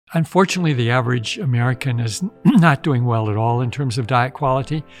Unfortunately, the average American is not doing well at all in terms of diet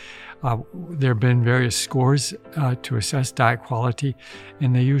quality. There have been various scores to assess diet quality,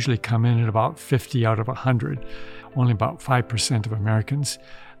 and they usually come in at about 50 out of 100. Only about 5% of Americans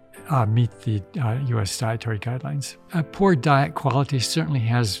meet the U.S. dietary guidelines. Poor diet quality certainly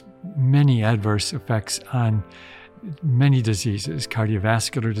has many adverse effects on many diseases,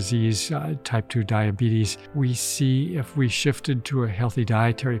 cardiovascular disease, type 2 diabetes. We see if we shifted to a healthy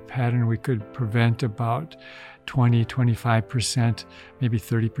dietary pattern, we could prevent about 20, 25%, maybe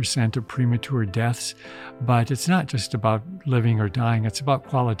 30% of premature deaths. But it's not just about living or dying, it's about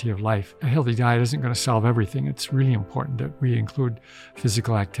quality of life. A healthy diet isn't going to solve everything. It's really important that we include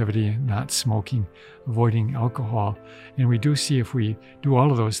physical activity, not smoking, avoiding alcohol. And we do see if we do all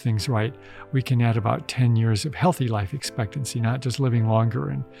of those things right, we can add about 10 years of healthy life expectancy, not just living longer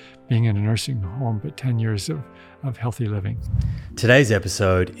and being in a nursing home, but 10 years of healthy living. Today's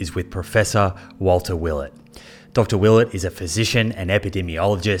episode is with Professor Walter Willett. Dr. Willett is a physician and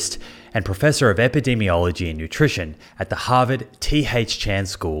epidemiologist and professor of epidemiology and nutrition at the Harvard T.H. Chan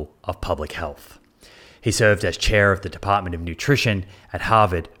School of Public Health. He served as chair of the Department of Nutrition at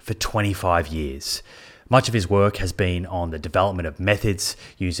Harvard for 25 years. Much of his work has been on the development of methods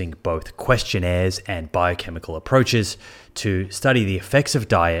using both questionnaires and biochemical approaches to study the effects of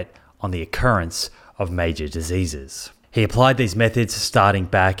diet on the occurrence of major diseases. He applied these methods starting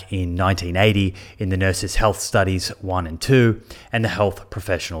back in 1980 in the Nurses' Health Studies 1 and 2 and the Health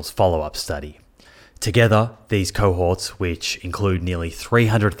Professionals Follow-Up Study. Together, these cohorts, which include nearly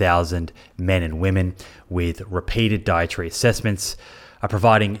 300,000 men and women with repeated dietary assessments, are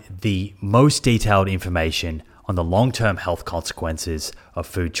providing the most detailed information on the long-term health consequences of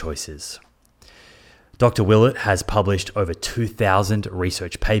food choices. Dr. Willett has published over 2,000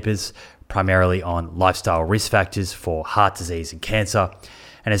 research papers, primarily on lifestyle risk factors for heart disease and cancer,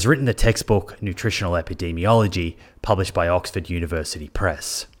 and has written the textbook Nutritional Epidemiology, published by Oxford University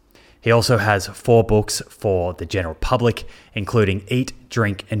Press. He also has 4 books for the general public, including Eat,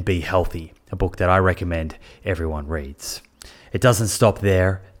 Drink, and Be Healthy, a book that I recommend everyone reads. It doesn't stop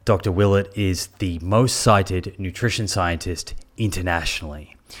there. Dr. Willett is the most cited nutrition scientist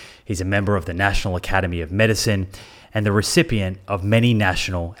internationally. He's a member of the National Academy of Medicine and the recipient of many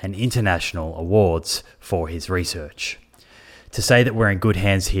national and international awards for his research. To say that we're in good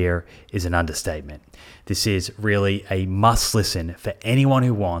hands here is an understatement. This is really a must-listen for anyone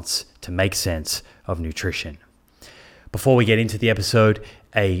who wants to make sense of nutrition. Before we get into the episode,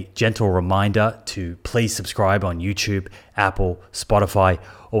 a gentle reminder to please subscribe on YouTube, Apple, Spotify,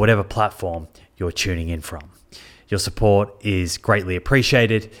 or whatever platform you're tuning in from. Your support is greatly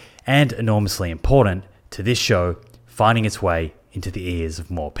appreciated and enormously important to this show finding its way into the ears of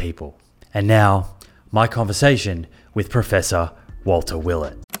more people. And now, my conversation with Professor Walter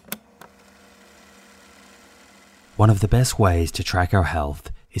Willett. One of the best ways to track our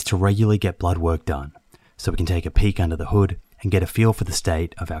health is to regularly get blood work done, so we can take a peek under the hood and get a feel for the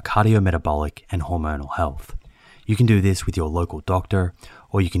state of our cardiometabolic and hormonal health. You can do this with your local doctor,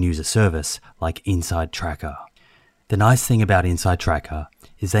 or you can use a service like Inside Tracker. The nice thing about Inside Tracker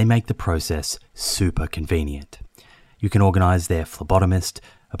is they make the process super convenient. You can organize their phlebotomist,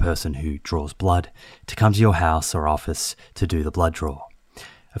 a person who draws blood, to come to your house or office to do the blood draw.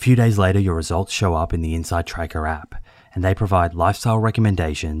 A few days later, your results show up in the Inside Tracker app, and they provide lifestyle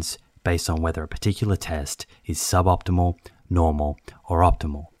recommendations based on whether a particular test is suboptimal, normal, or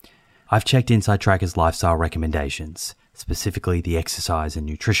optimal. I've checked Inside Tracker's lifestyle recommendations, specifically the exercise and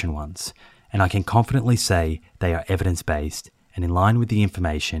nutrition ones, and I can confidently say they are evidence-based and in line with the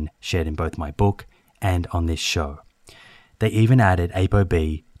information shared in both my book and on this show. They even added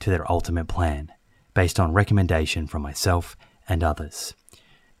ApoB to their ultimate plan, based on recommendation from myself and others.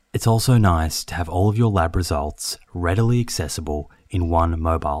 It's also nice to have all of your lab results readily accessible in one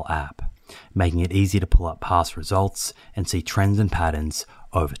mobile app, making it easy to pull up past results and see trends and patterns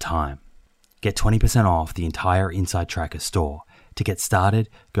over time. Get 20% off the entire Inside Tracker store. To get started,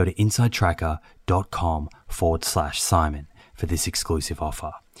 go to insidetracker.com/Simon for this exclusive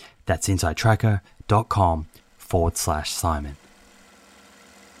offer. That's insidetracker.com/Simon.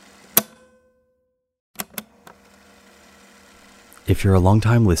 If you're a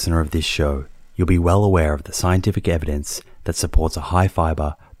long-time listener of this show, you'll be well aware of the scientific evidence that supports a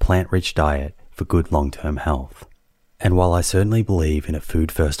high-fiber, plant-rich diet for good long-term health. And while I certainly believe in a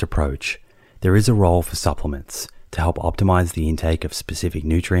food-first approach, there is a role for supplements to help optimize the intake of specific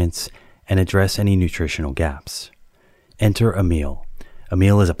nutrients and address any nutritional gaps. Enter Emil.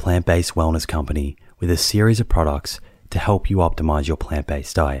 Emil is a plant-based wellness company with a series of products to help you optimize your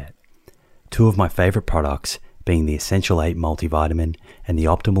plant-based diet. Two of my favorite products, being the Essential 8 multivitamin and the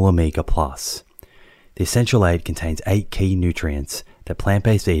Optimal Omega Plus. The Essential 8 contains 8 key nutrients that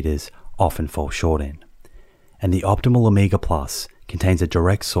plant-based eaters often fall short in. And the Optimal Omega Plus contains a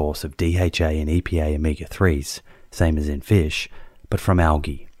direct source of DHA and EPA omega-3s, same as in fish, but from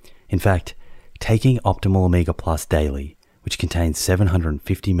algae. In fact, taking Optimal Omega Plus daily, which contains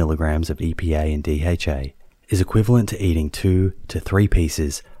 750 milligrams of EPA and DHA, is equivalent to eating 2 to 3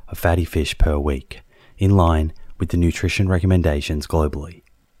 pieces of fatty fish per week, in line with the nutrition recommendations globally.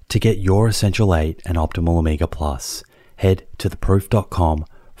 To get your Essential 8 and Optimal Omega Plus, head to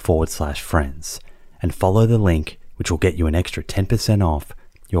theproof.com/friends and follow the link, which will get you an extra 10% off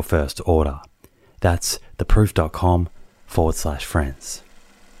your first order. That's theproof.com/friends.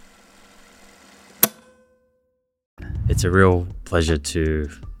 It's a real pleasure to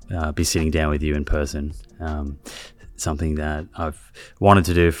be sitting down with you in person. Something that I've wanted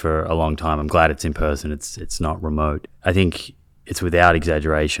to do for a long time. I'm glad it's in person. It's not remote. I think it's without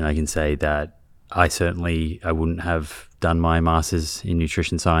exaggeration. I can say that I wouldn't have done my master's in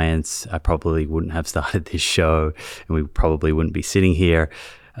nutrition science. I probably wouldn't have started this show, and we probably wouldn't be sitting here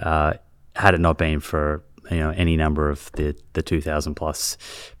had it not been for any number of the 2,000 plus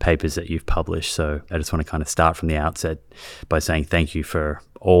papers that you've published. So I just want to kind of start from the outset by saying thank you for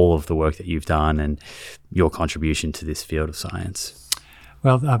all of the work that you've done and your contribution to this field of science.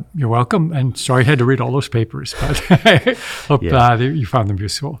 Well, you're welcome. And sorry I had to read all those papers, but I hope you found them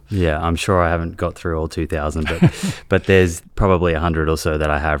useful. Yeah, I'm sure I haven't got through all 2,000, but there's probably 100 or so that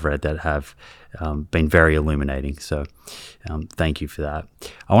I have read that have been very illuminating. So thank you for that.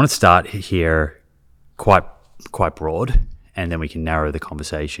 I want to start here quite broad, and then we can narrow the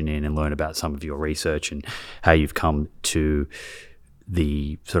conversation in and learn about some of your research and how you've come to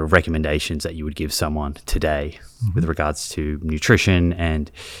the sort of recommendations that you would give someone today with regards to nutrition and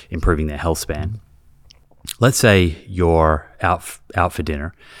improving their health span. Let's say you're out for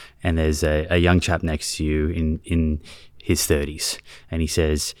dinner and there's a young chap next to you in his 30s, and he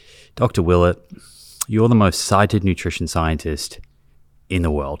says, "Dr. Willett, you're the most cited nutrition scientist in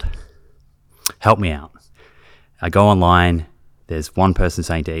the world. Help me out. I go online, there's one person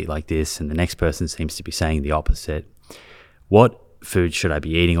saying to eat like this, and the next person seems to be saying the opposite. What food should I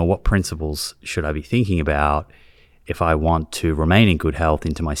be eating, or what principles should I be thinking about if I want to remain in good health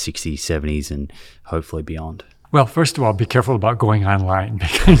into my 60s, 70s, and hopefully beyond?" Well, first of all, be careful about going online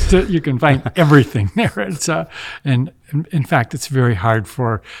because you can find everything there. And in fact, it's very hard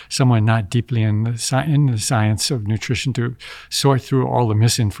for someone not deeply in the science of nutrition to sort through all the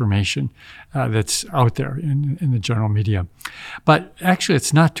misinformation that's out there in the general media. But actually,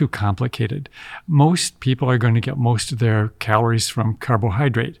 it's not too complicated. Most people are going to get most of their calories from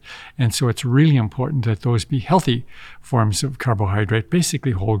carbohydrate. And so it's really important that those be healthy forms of carbohydrate,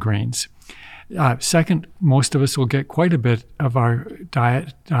 basically whole grains. Second, most of us will get quite a bit of our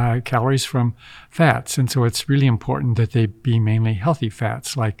diet calories from fats, and so it's really important that they be mainly healthy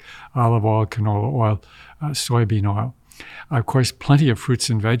fats like olive oil, canola oil, soybean oil. Of course, plenty of fruits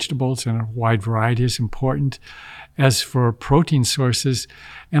and vegetables and a wide variety is important. As for protein sources,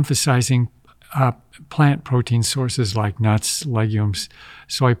 emphasizing plant protein sources like nuts, legumes,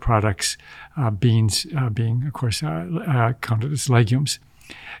 soy products, beans being, of course, counted as legumes.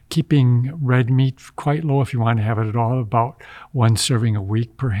 Keeping red meat quite low if you want to have it at all, about 1 serving a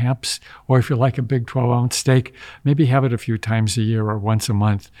week perhaps. Or if you like a big 12-ounce steak, maybe have it a few times a year or once a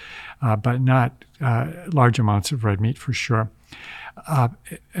month, but not large amounts of red meat for sure.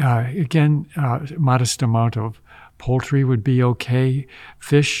 Again, modest amount of poultry would be okay.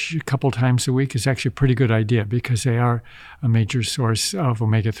 Fish a couple times a week is actually a pretty good idea because they are a major source of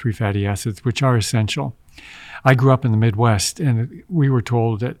omega-3 fatty acids, which are essential. I grew up in the Midwest, and we were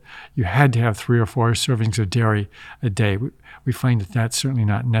told that you had to have 3 or 4 servings of dairy a day. We find that that's certainly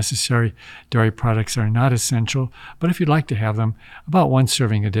not necessary. Dairy products are not essential, but if you'd like to have them, about 1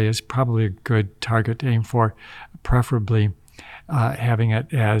 serving a day is probably a good target to aim for, preferably having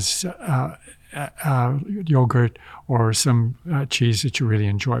it as yogurt or some cheese that you really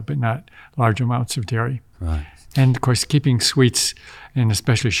enjoy, but not large amounts of dairy. Right. And, of course, keeping sweets and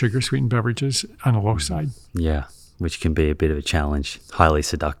especially sugar-sweetened beverages on the low side. Yeah, which can be a bit of a challenge. Highly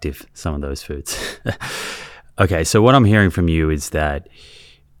seductive, some of those foods. Okay, so what I'm hearing from you is that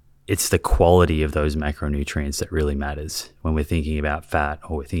it's the quality of those macronutrients that really matters. When we're thinking about fat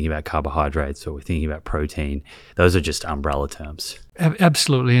or we're thinking about carbohydrates or we're thinking about protein, those are just umbrella terms.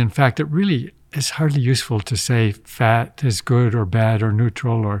 Absolutely. In fact, it really is hardly useful to say fat is good or bad or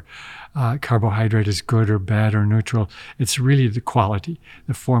neutral, or carbohydrate is good or bad or neutral. It's really the quality,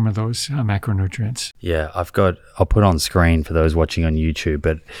 the form of those macronutrients. Yeah, I'll put on screen for those watching on YouTube,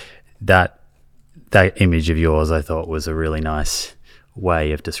 but that That image of yours, I thought, was a really nice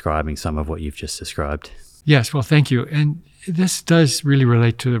way of describing some of what you've just described. Yes, well, thank you. And this does really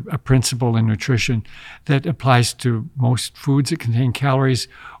relate to a principle in nutrition that applies to most foods that contain calories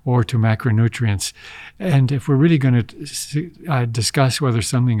or to macronutrients. And if we're really going to discuss whether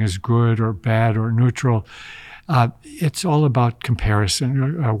something is good or bad or neutral, it's all about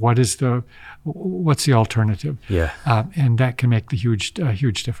comparison. What's the alternative? Yeah. And that can make the huge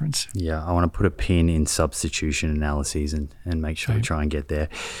difference. Yeah, I want to put a pin in substitution analyses and make sure we try and get there.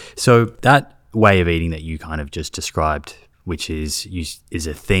 So that way of eating that you kind of just described, which is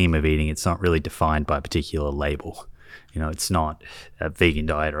a theme of eating, it's not really defined by a particular label. It's not a vegan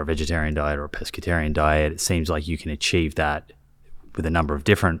diet or a vegetarian diet or a pescatarian diet. It seems like you can achieve that with a number of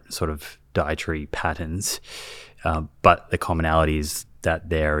different sort of dietary patterns. But the commonality is that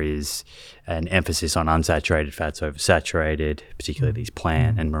there is an emphasis on unsaturated fats over saturated, particularly these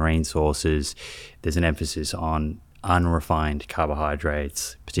plant and marine sources. There's an emphasis on unrefined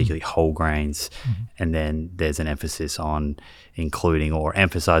carbohydrates, particularly whole grains. And then there's an emphasis on including or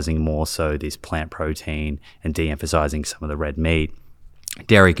emphasizing more so this plant protein and de-emphasizing some of the red meat.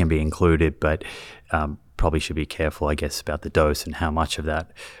 Dairy can be included, but probably should be careful, I guess, about the dose and how much of that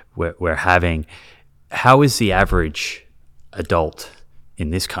we're having. How is the average adult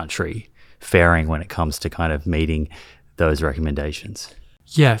in this country faring when it comes to kind of meeting those recommendations?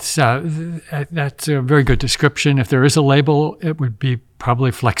 Yes, that's a very good description. If there is a label, it would be probably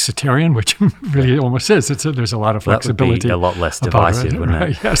flexitarian, which really almost is. There's a lot of flexibility. That would be a lot less divisive, wouldn't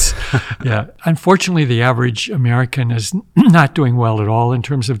it? Yes. Yeah. Unfortunately, the average American is not doing well at all in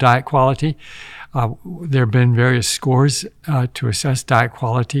terms of diet quality. There have been various scores to assess diet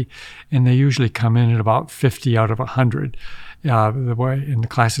quality, and they usually come in at about 50 out of 100. The way in the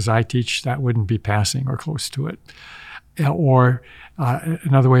classes I teach, that wouldn't be passing or close to it. Or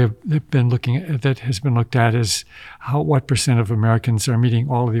another way that has been looked at is what percent of Americans are meeting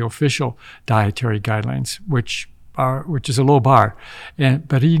all of the official dietary guidelines, which is a low bar.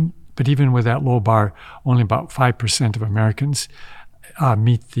 But even with that low bar, only about 5% of Americans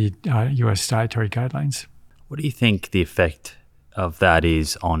meet the U.S. dietary guidelines. What do you think the effect of that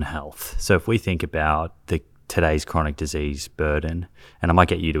is on health? So if we think about today's chronic disease burden, and I might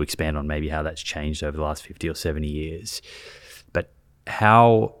get you to expand on maybe how that's changed over the last 50 or 70 years, but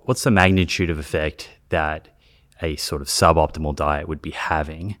what's the magnitude of effect that a sort of suboptimal diet would be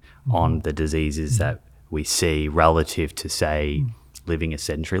having on the diseases that we see relative to, say, living a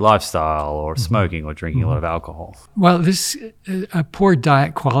sedentary lifestyle or smoking or drinking a lot of alcohol? Well, a poor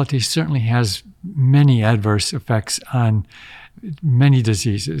diet quality certainly has many adverse effects on many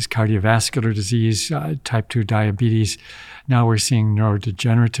diseases, cardiovascular disease, type 2 diabetes. Now we're seeing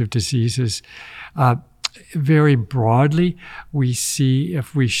neurodegenerative diseases. Very broadly, we see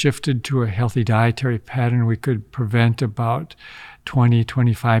if we shifted to a healthy dietary pattern, we could prevent about 20,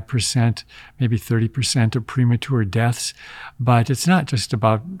 25%, maybe 30% of premature deaths. But it's not just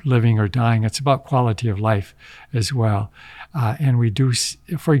about living or dying, it's about quality of life as well. And we do,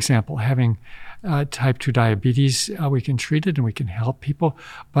 for example, having type 2 diabetes, we can treat it and we can help people,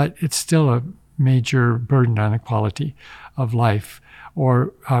 but it's still a major burden on the quality of life. Or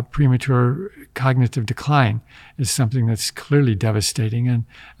premature cognitive decline is something that's clearly devastating, and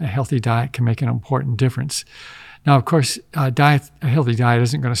a healthy diet can make an important difference. Now, of course, a healthy diet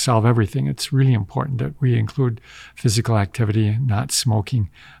isn't going to solve everything. It's really important that we include physical activity, not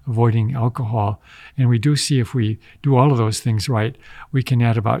smoking, avoiding alcohol. And we do see if we do all of those things right, we can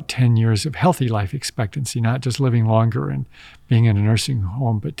add about 10 years of healthy life expectancy, not just living longer and being in a nursing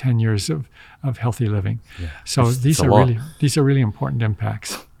home, but 10 years of healthy living. Yeah, so these are really important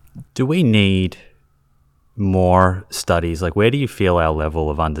impacts. Do we need more studies? Like, where do you feel our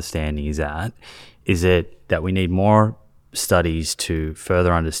level of understanding is at? Is it that we need more studies to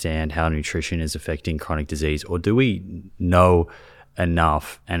further understand how nutrition is affecting chronic disease, or do we know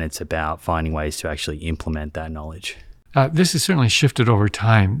enough and it's about finding ways to actually implement that knowledge? This has certainly shifted over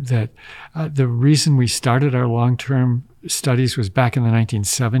time. That the reason we started our long-term studies was back in the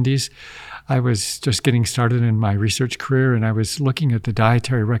 1970s. I was just getting started in my research career, and I was looking at the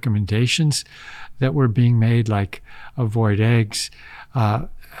dietary recommendations that were being made, like avoid eggs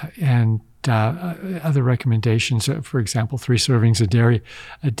and other recommendations, for example, 3 servings of dairy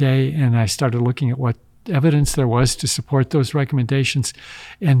a day. And I started looking at what evidence there was to support those recommendations,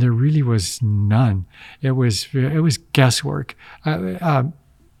 and there really was none. It was guesswork.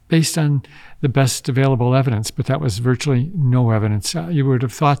 based on the best available evidence, but that was virtually no evidence. You would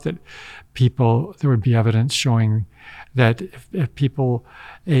have thought that there would be evidence showing that if people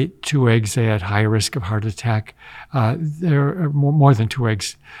ate 2 eggs, they had higher risk of heart attack. There are more than 2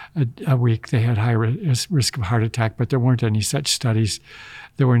 eggs a week, they had higher risk of heart attack, but there weren't any such studies.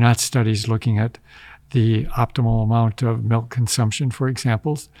 There were not studies looking at the optimal amount of milk consumption, for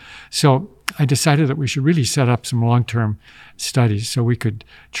example. So I decided that we should really set up some long-term studies so we could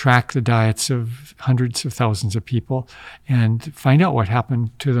track the diets of hundreds of thousands of people and find out what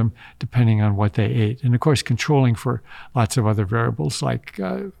happened to them depending on what they ate. And of course, controlling for lots of other variables like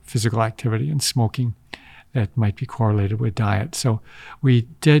physical activity and smoking that might be correlated with diet. So we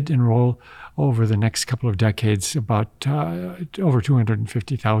did enroll over the next couple of decades about over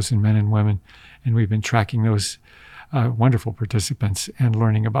 250,000 men and women, and we've been tracking those wonderful participants and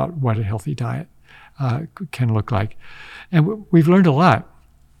learning about what a healthy diet can look like. And we've learned a lot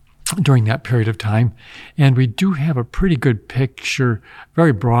during that period of time, and we do have a pretty good picture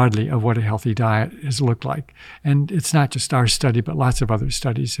very broadly of what a healthy diet has looked like. And it's not just our study, but lots of other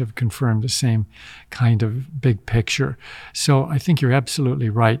studies have confirmed the same kind of big picture. So I think you're absolutely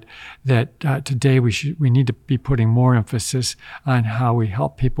right that today we need to be putting more emphasis on how we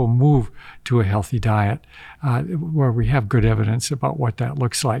help people move to a healthy diet, where we have good evidence about what that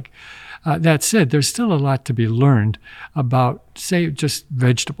looks like. That said, there's still a lot to be learned about, say, just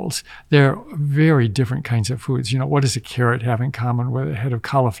vegetables. They're very different kinds of foods. What does a carrot have in common with a head of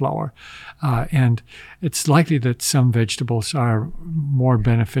cauliflower? And it's likely that some vegetables are more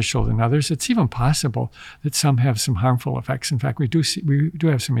beneficial than others. It's even possible that some have some harmful effects. In fact, we do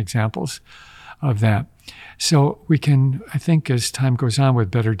have some examples of that. So we can, I think, as time goes on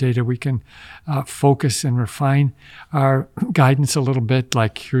with better data, we can focus and refine our guidance a little bit.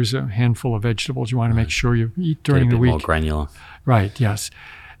 Like, here's a handful of vegetables you want to make sure you eat during the week. More granular. Right, yes.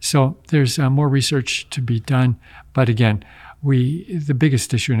 So there's more research to be done. But again, the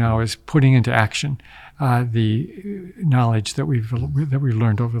biggest issue now is putting into action the knowledge that we've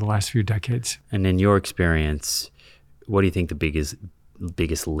learned over the last few decades. And in your experience, what do you think the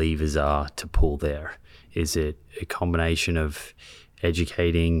biggest levers are to pull there? Is it a combination of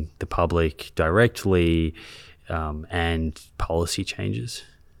educating the public directly and policy changes?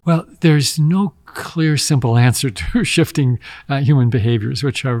 Well, there's no clear, simple answer to shifting human behaviors,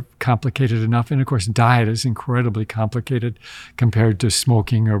 which are complicated enough. And of course, diet is incredibly complicated compared to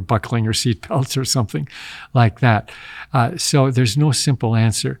smoking or buckling your seatbelts or something like that. So there's no simple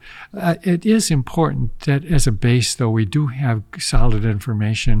answer. It is important that as a base, though, we do have solid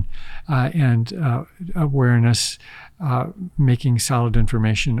information and awareness, making solid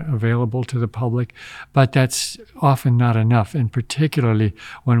information available to the public, but that's often not enough, and particularly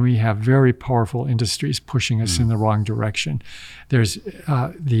when we have very powerful industries pushing us in the wrong direction. There's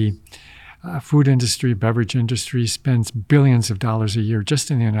the food industry, beverage industry spends billions of dollars a year just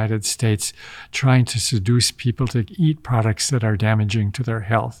in the United States trying to seduce people to eat products that are damaging to their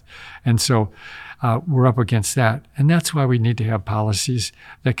health. And so we're up against that. And that's why we need to have policies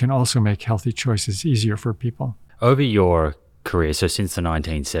that can also make healthy choices easier for people. Over your career, so since the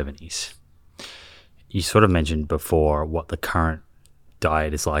 1970s, you sort of mentioned before what the current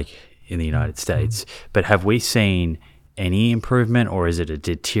diet is like in the United States, but have we seen any improvement, or is it a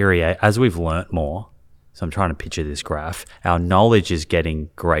deteriorate as we've learnt more? So I'm trying to picture this graph. Our knowledge is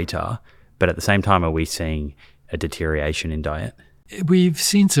getting greater, but at the same time, are we seeing a deterioration in diet? We've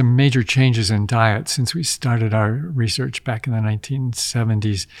seen some major changes in diet since we started our research back in the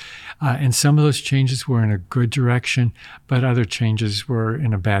 1970s. And some of those changes were in a good direction, but other changes were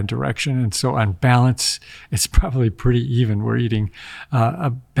in a bad direction. And so on balance, it's probably pretty even. We're eating a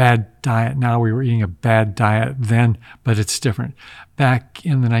bad diet now. We were eating a bad diet then, but it's different. Back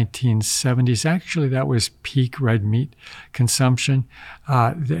in the 1970s, actually, that was peak red meat consumption.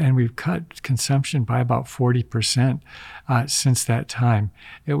 And we've cut consumption by about 40% since that time.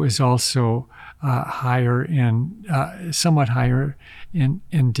 It was also somewhat higher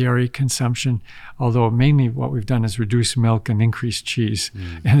in dairy consumption, although mainly what we've done is reduce milk and increase cheese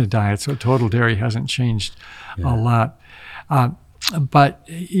in the diet. So total dairy hasn't changed a lot. But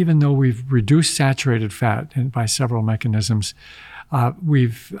even though we've reduced saturated fat by several mechanisms,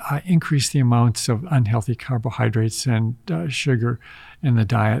 we've increased the amounts of unhealthy carbohydrates and sugar in the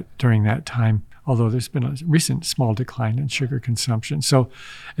diet during that time, although there's been a recent small decline in sugar consumption. So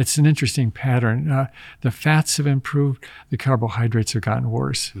it's an interesting pattern. The fats have improved, the carbohydrates have gotten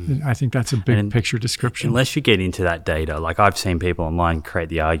worse. I think that's a big picture description. Unless you get into that data, like I've seen people online create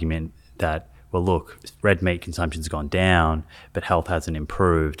the argument that, well, look, red meat consumption's gone down, but health hasn't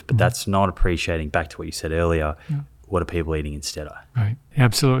improved. But that's not appreciating, back to what you said earlier, what are people eating instead of? Right.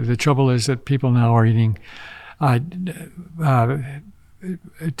 Absolutely. The trouble is that people now are eating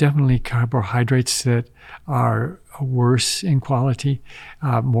definitely carbohydrates that are worse in quality,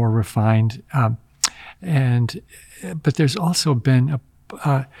 more refined, but there's also been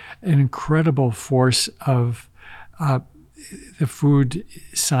an incredible force of the food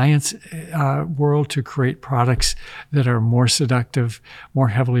science world to create products that are more seductive, more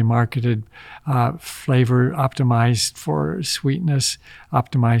heavily marketed, flavor optimized for sweetness,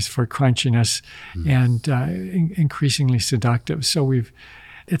 optimized for crunchiness, and increasingly seductive. So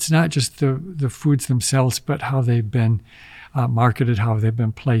it's not just the foods themselves, but how they've been marketed, how they've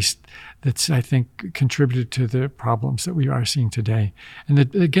been placed, that's, I think, contributed to the problems that we are seeing today. And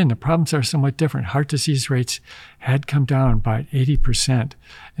again, the problems are somewhat different. Heart disease rates had come down by 80%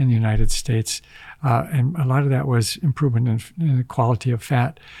 in the United States, and a lot of that was improvement in the quality of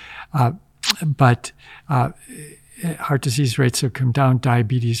fat. But heart disease rates have come down,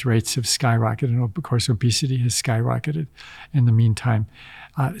 diabetes rates have skyrocketed, and of course, obesity has skyrocketed in the meantime.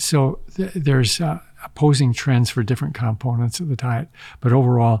 So there's opposing trends for different components of the diet, but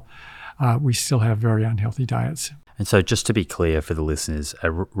overall, we still have very unhealthy diets. And so just to be clear for the listeners,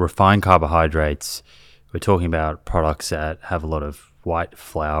 refined carbohydrates, we're talking about products that have a lot of white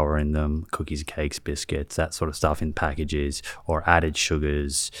flour in them, cookies, cakes, biscuits, that sort of stuff in packages, or added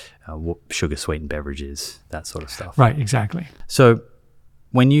sugars, sugar-sweetened beverages, that sort of stuff. Right, exactly. So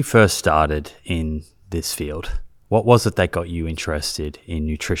when you first started in this field, what was it that got you interested in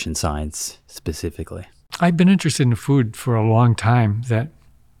nutrition science specifically? I've been interested in food for a long time. That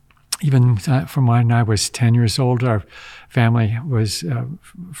even from when I was 10 years old, our family was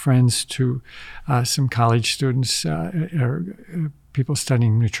friends to some college students or people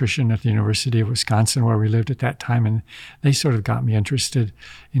studying nutrition at the University of Wisconsin, where we lived at that time, and they sort of got me interested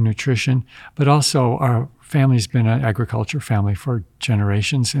in nutrition. But also, our family's been an agriculture family for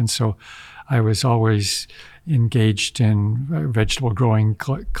generations, and so I was always engaged in vegetable growing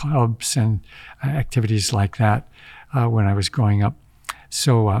clubs and activities like that when I was growing up.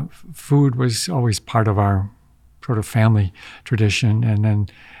 So food was always part of our sort of family tradition. And then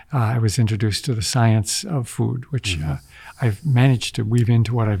I was introduced to the science of food, which I've managed to weave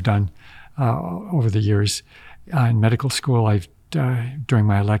into what I've done over the years. In medical school, during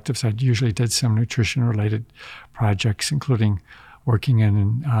my electives, I usually did some nutrition-related projects, including working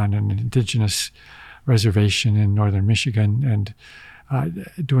on an indigenous reservation in northern Michigan and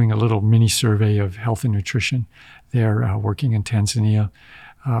doing a little mini survey of health and nutrition there, working in Tanzania,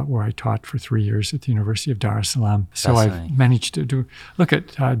 where I taught for 3 years at the University of Dar es Salaam. So I've managed to look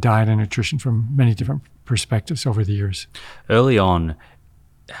at diet and nutrition from many different perspectives over the years. Early on,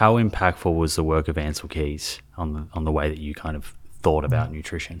 how impactful was the work of Ancel Keys on the way that you kind of thought about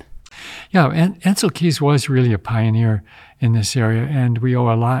nutrition? Yeah, Ancel Keys was really a pioneer in this area, and we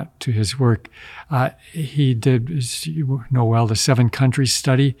owe a lot to his work. He did, as you know well, the 7 countries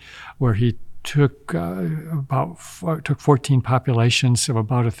study, where he took 14 populations of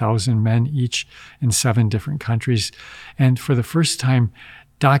about 1,000 men each in 7 different countries, and for the first time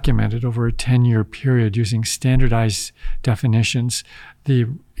documented over a 10-year period using standardized definitions the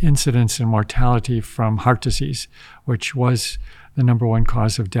incidence and mortality from heart disease, which was the number one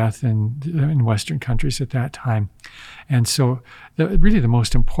cause of death in Western countries at that time. And so really the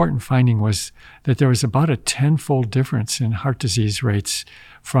most important finding was that there was about a 10-fold difference in heart disease rates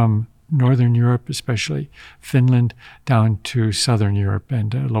from Northern Europe, especially Finland, down to Southern Europe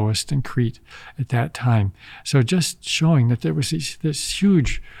and lowest in Crete at that time. So just showing that there was this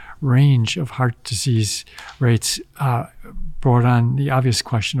huge range of heart disease rates brought on the obvious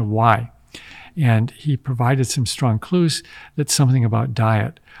question of why. And he provided some strong clues that something about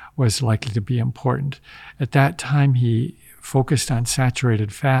diet was likely to be important. At that time, he focused on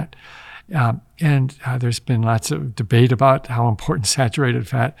saturated fat, and there's been lots of debate about how important saturated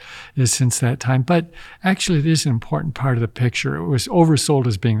fat is since that time. But actually, it is an important part of the picture. It was oversold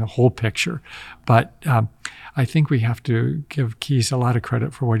as being the whole picture. But I think we have to give Keys a lot of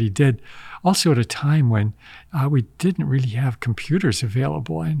credit for what he did. Also at a time when we didn't really have computers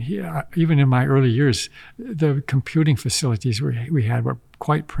available. And even in my early years, the computing facilities we had were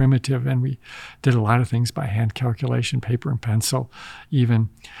quite primitive, and we did a lot of things by hand calculation, paper and pencil even.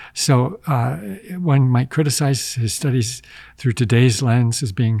 So one might criticize his studies through today's lens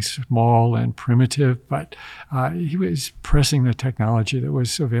as being small and primitive, but he was pressing the technology that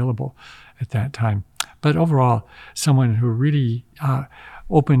was available at that time. But overall, someone who really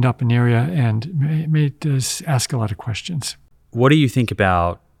opened up an area and made us ask a lot of questions. What do you think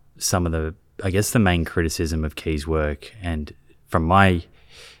about some of the main criticism of Keys' work? And from my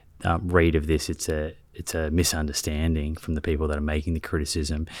read of this, it's it's a misunderstanding from the people that are making the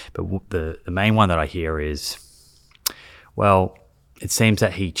criticism. But the main one that I hear is, well, it seems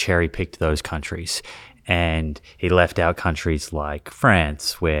that he cherry-picked those countries and he left out countries like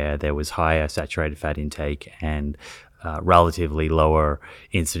France, where there was higher saturated fat intake and relatively lower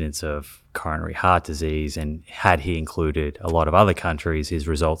incidence of coronary heart disease. And had he included a lot of other countries, his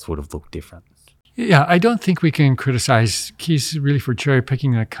results would have looked different. Yeah, I don't think we can criticize Keyes really for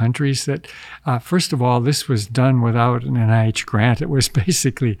cherry-picking the countries. That first of all, this was done without an NIH grant. It was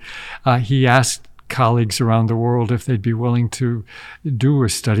basically, he asked colleagues around the world if they'd be willing to do a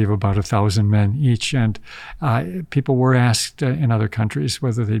study of about 1,000 men each. And people were asked in other countries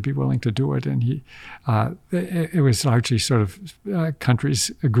whether they'd be willing to do it. And it was largely sort of countries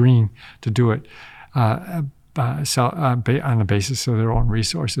agreeing to do it. On the basis of their own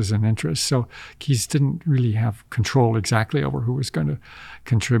resources and interests. So Keyes didn't really have control exactly over who was going to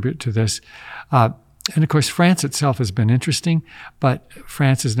contribute to this. And of course, France itself has been interesting, but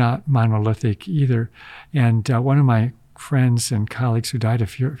France is not monolithic either. And one of my friends and colleagues who died a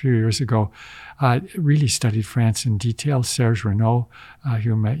few years ago really studied France in detail. Serge Renaud,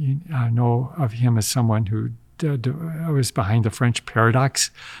 you may know of him as someone who was behind the French paradox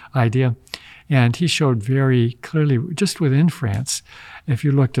idea. And he showed very clearly, just within France, if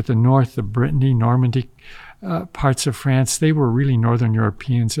you looked at the north, the Brittany, Normandy parts of France, they were really Northern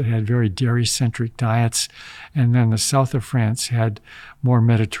Europeans that had very dairy-centric diets. And then the south of France had more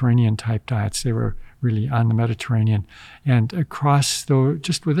Mediterranean-type diets. They were really on the Mediterranean. And across, though,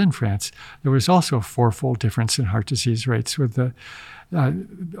 just within France, there was also a fourfold difference in heart disease rates, with the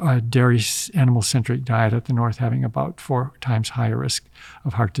dairy animal-centric diet at the north having about 4 times higher risk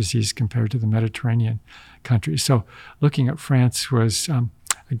of heart disease compared to the Mediterranean countries. So looking at France was,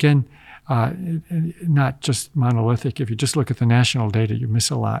 again, not just monolithic. If you just look at the national data, you miss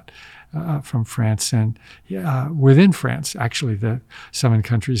a lot from France. And within France, actually, the 7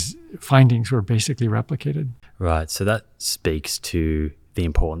 countries' findings were basically replicated. Right. So that speaks to the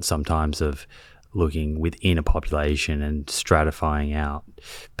importance sometimes of looking within a population and stratifying out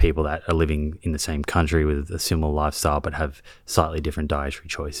people that are living in the same country with a similar lifestyle but have slightly different dietary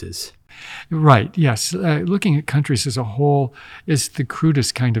choices. Right, yes. Looking at countries as a whole is the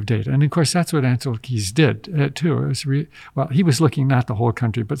crudest kind of data. And of course, that's what Ansel Keys did too. He was looking not the whole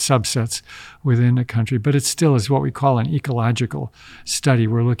country, but subsets within a country. But it still is what we call an ecological study.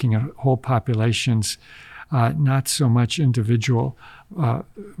 We're looking at whole populations, not so much individual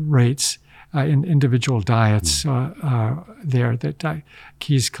rates. In individual diets there, that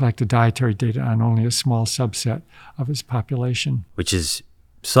Keyes collected dietary data on only a small subset of his population. Which is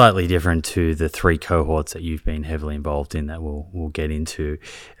slightly different to the 3 cohorts that you've been heavily involved in that we'll get into.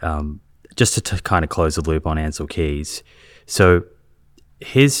 Just to kind of close the loop on Ansel Keys. So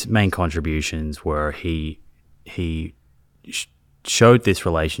his main contributions were he showed this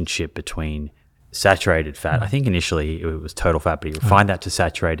relationship between saturated fat. I think initially it was total fat, but he refined that to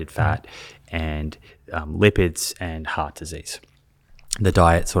saturated fat and lipids and heart disease, the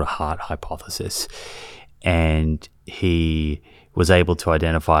diet sort of heart hypothesis. And he was able to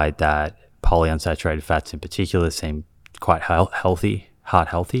identify that polyunsaturated fats in particular seem quite healthy, heart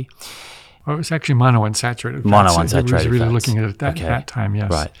healthy. Well, it was actually monounsaturated fats. Monounsaturated he was really fats. looking at it at that time,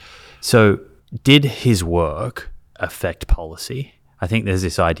 yes. Right. So did his work affect policy? I think there's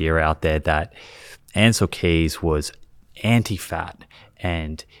this idea out there that Ansel Keys was anti-fat,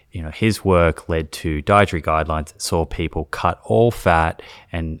 and his work led to dietary guidelines that saw people cut all fat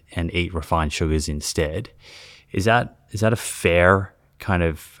and eat refined sugars instead. Is that a fair kind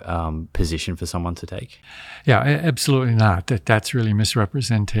of position for someone to take? Yeah, absolutely not. That's really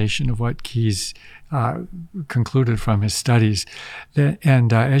misrepresentation of what Keyes concluded from his studies.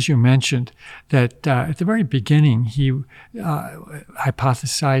 And as you mentioned, that at the very beginning, he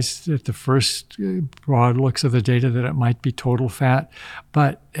hypothesized at the first broad looks of the data that it might be total fat.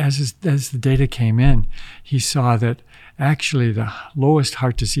 But as the data came in, he saw that actually the lowest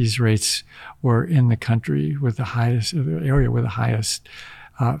heart disease rates were in the country with the highest, the area with the highest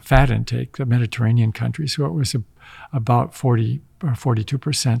fat intake, the Mediterranean countries. So it was about 40 or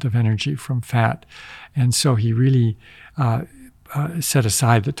 42% of energy from fat. And so he really set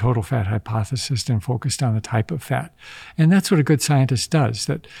aside the total fat hypothesis and focused on the type of fat. And that's what a good scientist does,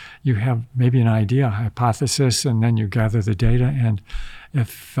 that you have maybe an idea, a hypothesis, and then you gather the data and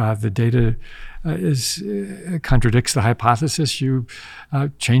If the data contradicts the hypothesis, you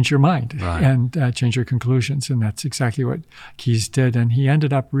change your mind and change your conclusions. And that's exactly what Keyes did. And he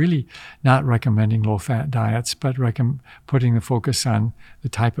ended up really not recommending low-fat diets, but putting the focus on the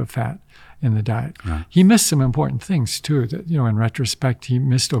type of fat in the diet. Right. He missed some important things too, that, in retrospect, he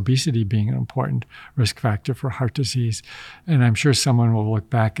missed obesity being an important risk factor for heart disease. And I'm sure someone will look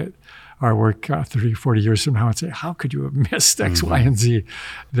back at our work 30, 40 years from now and say, how could you have missed X, Y, and Z?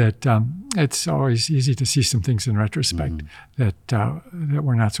 That it's always easy to see some things in retrospect that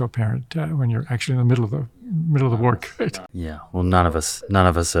were not so apparent when you're actually in the middle of the work. Right? Yeah, well, none of us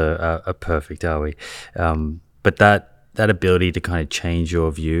are perfect, are we? But that ability to kind of change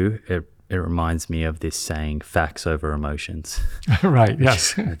your view, it reminds me of this saying, facts over emotions. Right,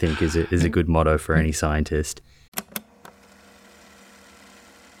 yes. I think is a good motto for any scientist.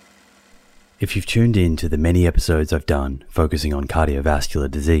 If you've tuned in to the many episodes I've done focusing on cardiovascular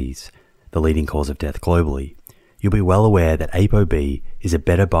disease, the leading cause of death globally, you'll be well aware that ApoB is a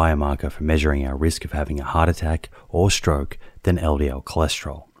better biomarker for measuring our risk of having a heart attack or stroke than LDL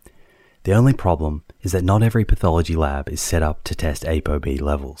cholesterol. The only problem is that not every pathology lab is set up to test ApoB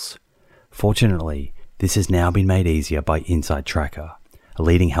levels. Fortunately, this has now been made easier by Inside Tracker, a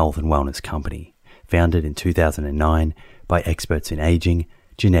leading health and wellness company, founded in 2009 by experts in aging,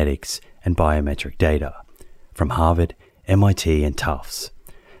 genetics, and biometric data from Harvard, MIT, and Tufts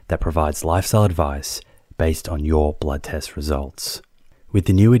that provides lifestyle advice based on your blood test results. With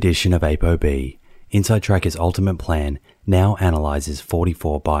the new edition of ApoB, Inside Tracker's ultimate plan now analyzes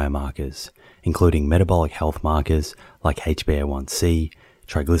 44 biomarkers, including metabolic health markers like HbA1c,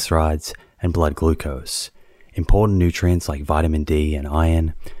 triglycerides, and blood glucose, important nutrients like vitamin D and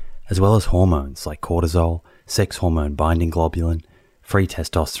iron, as well as hormones like cortisol, sex hormone binding globulin, free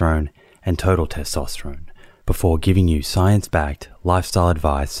testosterone, and total testosterone, before giving you science-backed lifestyle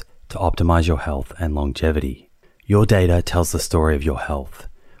advice to optimize your health and longevity. Your data tells the story of your health.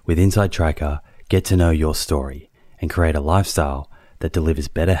 With Inside Tracker, get to know your story and create a lifestyle that delivers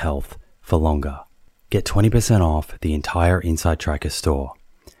better health for longer. Get 20% off the entire Inside Tracker store.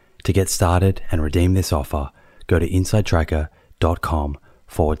 To get started and redeem this offer, go to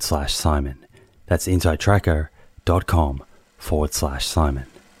insidetracker.com/Simon. That's insidetracker.com/Simon.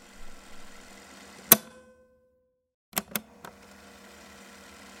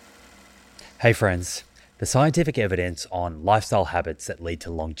 Hey friends, the scientific evidence on lifestyle habits that lead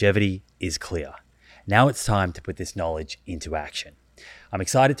to longevity is clear. Now it's time to put this knowledge into action. I'm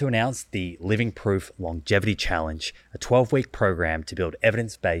excited to announce the Living Proof Longevity Challenge, a 12-week program to build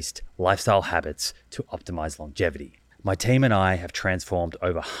evidence-based lifestyle habits to optimize longevity. My team and I have transformed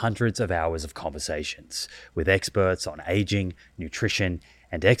over hundreds of hours of conversations with experts on aging, nutrition,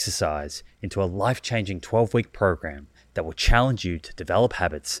 and exercise into a life-changing 12-week program that will challenge you to develop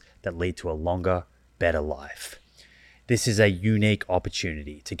habits that lead to a longer, better life. This is a unique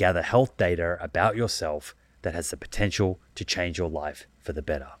opportunity to gather health data about yourself that has the potential to change your life for the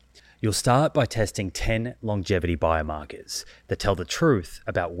better. You'll start by testing 10 longevity biomarkers that tell the truth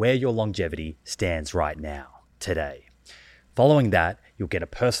about where your longevity stands right now, today. Following that, you'll get a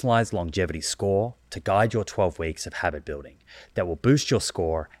personalized longevity score to guide your 12 weeks of habit building that will boost your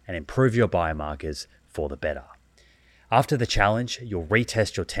score and improve your biomarkers for the better. After the challenge, you'll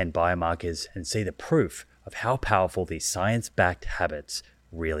retest your 10 biomarkers and see the proof of how powerful these science-backed habits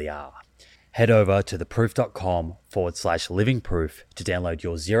really are. Head over to theproof.com/livingproof to download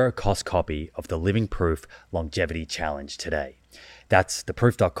your zero-cost copy of the Living Proof Longevity Challenge today. That's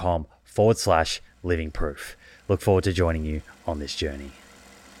theproof.com/livingproof. Look forward to joining you on this journey.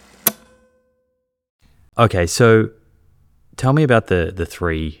 Okay, so tell me about the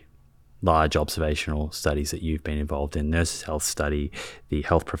three large observational studies that you've been involved in: Nurses Health Study, the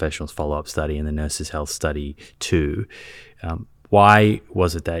Health Professionals Follow-Up Study, and the Nurses Health Study 2. Why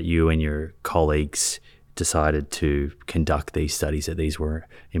was it that you and your colleagues decided to conduct these studies, that these were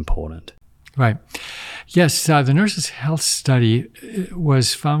important? Right. Yes, the Nurses Health Study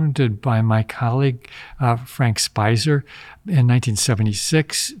was founded by my colleague, Frank Spicer, in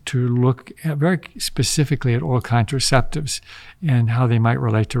 1976 to look very specifically at oral contraceptives and how they might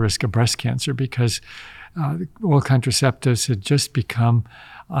relate to risk of breast cancer, because oral contraceptives had just become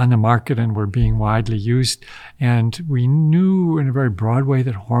on the market and were being widely used. And we knew in a very broad way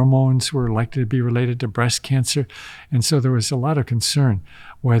that hormones were likely to be related to breast cancer. And so there was a lot of concern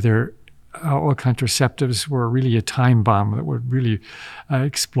whether oral contraceptives were really a time bomb that would really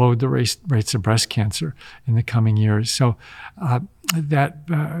explode the rates of breast cancer in the coming years. So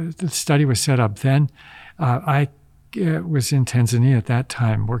the study was set up then. I was in Tanzania at that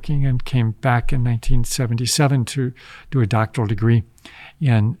time working, and came back in 1977 to do a doctoral degree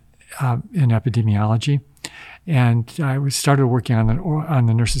in epidemiology. And I started working on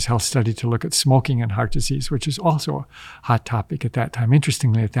the Nurses' Health Study to look at smoking and heart disease, which is also a hot topic at that time.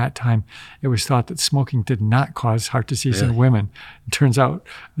 Interestingly, at that time, it was thought that smoking did not cause heart disease in women. It turns out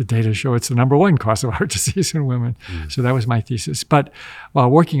the data show it's the number one cause of heart disease in women. So that was my thesis. But while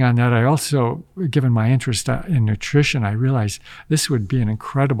working on that, I also, given my interest in nutrition, I realized this would be an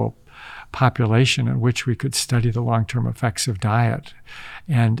incredible population in which we could study the long-term effects of diet.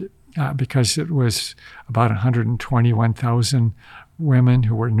 And because it was about 121,000 women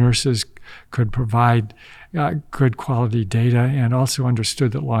who were nurses, could provide good quality data, and also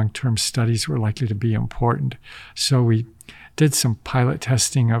understood that long-term studies were likely to be important. So we did some pilot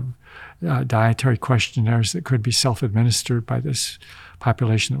testing of dietary questionnaires that could be self-administered by this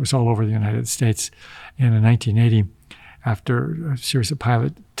population that was all over the United States. And in 1980, after a series of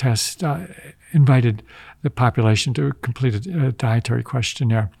pilot tests, invited the population to complete a dietary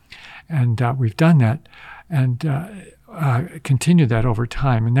questionnaire. And we've done that and continued that over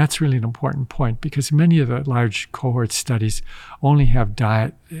time. And that's really an important point, because many of the large cohort studies only have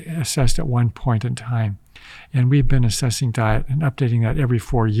diet assessed at one point in time. And we've been assessing diet and updating that every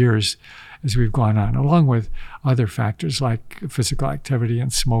 4 years as we've gone on, along with other factors like physical activity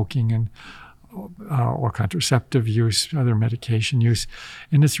and smoking and or contraceptive use, other medication use.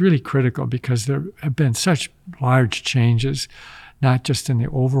 And it's really critical because there have been such large changes, not just in the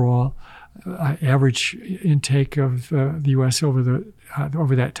overall average intake of the U.S. over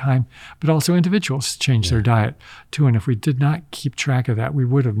that time, but also individuals change their diet too. And if we did not keep track of that, we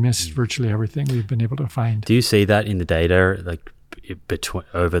would have missed virtually everything we've been able to find. Do you see that in the data, like between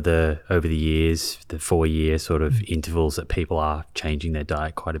over the years, the 4-year sort of intervals, that people are changing their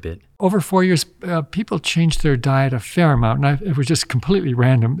diet quite a bit? Over 4 years, people changed their diet a fair amount. And if it was just completely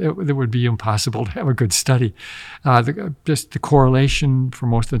random, it would be impossible to have a good study. Just the correlation for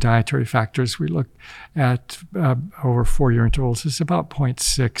most of the dietary factors we look at over 4-year intervals is about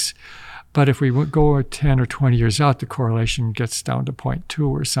 0.6. But if we go 10 or 20 years out, the correlation gets down to 0.2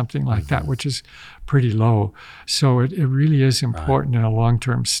 or something like that, which is pretty low. So it really is important in a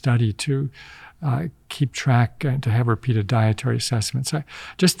long-term study to keep track and to have repeated dietary assessments.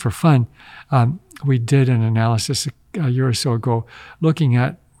 Just for fun, we did an analysis a year or so ago looking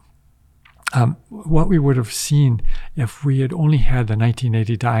at what we would have seen if we had only had the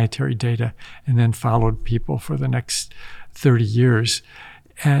 1980 dietary data and then followed people for the next 30 years.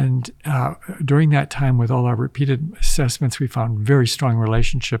 And during that time, with all our repeated assessments, we found very strong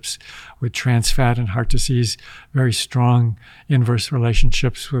relationships with trans fat and heart disease, very strong inverse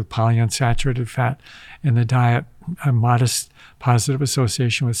relationships with polyunsaturated fat in the diet, a modest positive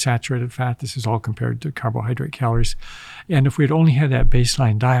association with saturated fat. This is all compared to carbohydrate calories. And if we'd only had that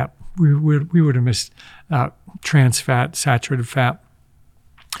baseline diet, we would have missed trans fat, saturated fat,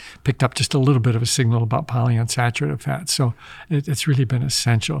 picked up just a little bit of a signal about polyunsaturated fat. So it's really been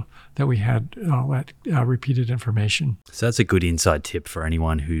essential that we had all that repeated information. So that's a good inside tip for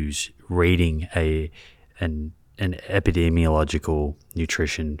anyone who's reading an epidemiological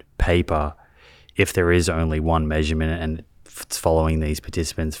nutrition paper. If there is only one measurement and it's following these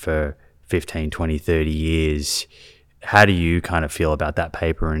participants for 15, 20, 30 years, how do you kind of feel about that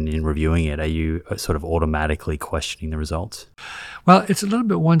paper and in reviewing it? Are you sort of automatically questioning the results? Well, it's a little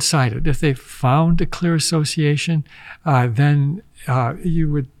bit one-sided. If they found a clear association, then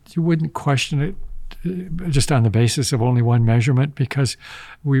you wouldn't question it just on the basis of only one measurement, because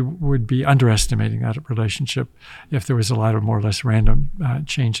we would be underestimating that relationship if there was a lot of more or less random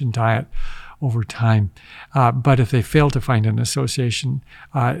change in diet over time. But if they failed to find an association,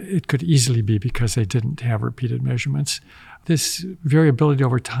 it could easily be because they didn't have repeated measurements. This variability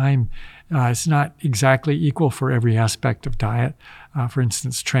over time is not exactly equal for every aspect of diet. For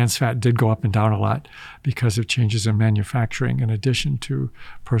instance, trans fat did go up and down a lot because of changes in manufacturing in addition to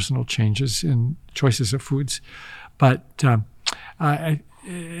personal changes in choices of foods. But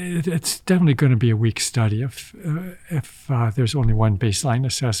it's definitely going to be a weak study if there's only one baseline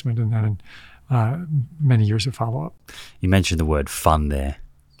assessment and then many years of follow-up. You mentioned the word fun there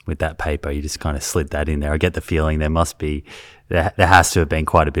with that paper. You just kind of slid that in there. I get the feeling there has to have been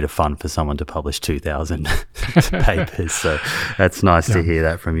quite a bit of fun for someone to publish 2,000 papers. So that's nice to hear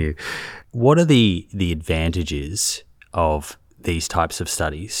that from you. What are the advantages of these types of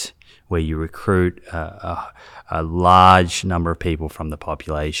studies where you recruit a large number of people from the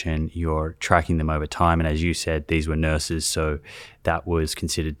population, you're tracking them over time, and as you said, these were nurses, so that was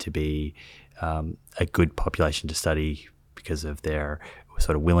considered to be a good population to study because of their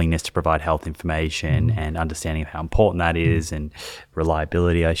sort of willingness to provide health information and understanding of how important that is and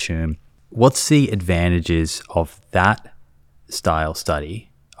reliability, I assume. What's the advantages of that style study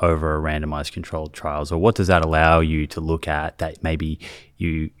over a randomized controlled trials, or what does that allow you to look at that maybe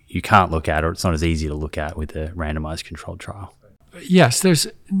you can't look at, or it's not as easy to look at with a randomized controlled trial? Yes, there's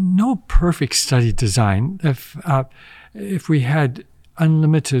no perfect study design. If we had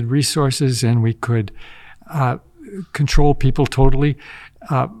unlimited resources and we could control people totally,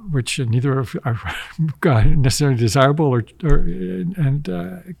 which neither are necessarily desirable and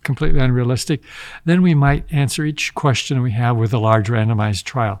completely unrealistic, then we might answer each question we have with a large randomized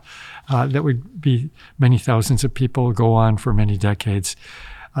trial. That would be many thousands of people, go on for many decades.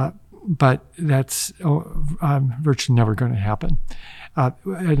 But that's virtually never going to happen.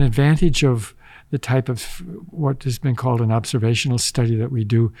 An advantage of the type of what has been called an observational study that we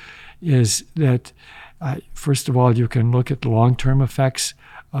do is that first of all, you can look at the long-term effects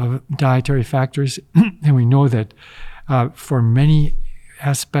of dietary factors. And we know that for many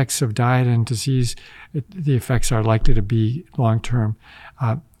aspects of diet and disease, the effects are likely to be long-term.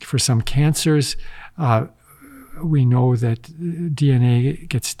 For some cancers, we know that DNA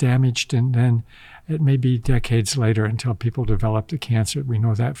gets damaged, and then it may be decades later until people develop the cancer. We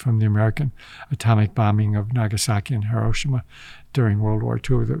know that from the American atomic bombing of Nagasaki and Hiroshima during World War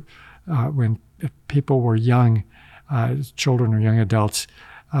II. When people were young, children or young adults,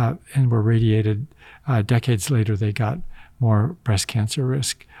 and were radiated, decades later they got more breast cancer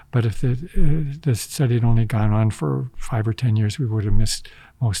risk. But if the study had only gone on for 5 or 10 years, we would have missed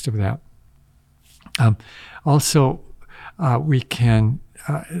most of that. Also, we can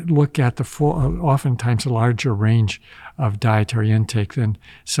look at the oftentimes a larger range of dietary intake than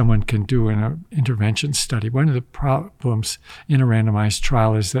someone can do in an intervention study. One of the problems in a randomized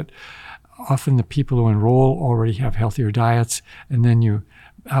trial is that often the people who enroll already have healthier diets, and then you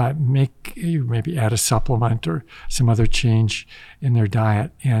maybe add a supplement or some other change in their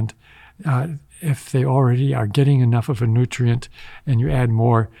diet. And if they already are getting enough of a nutrient and you add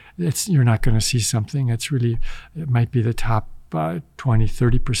more, you're not going to see something. It might be the top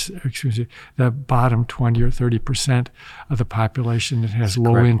 30%, the bottom 20 or 30% of the population that has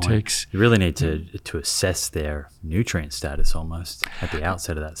low intakes. You really need to assess their nutrient status almost at the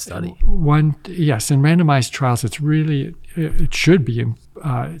outset of that study. Yes, in randomized trials, it should be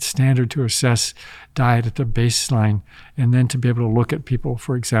standard to assess diet at the baseline, and then to be able to look at people,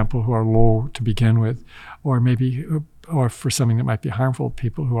 for example, who are low to begin with, or for something that might be harmful,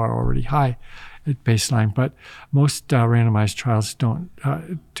 people who are already high at baseline. But most randomized trials don't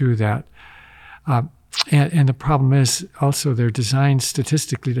do that. And the problem is also they're designed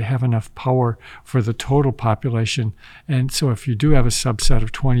statistically to have enough power for the total population. And so if you do have a subset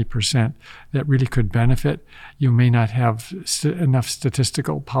of 20% that really could benefit, you may not have enough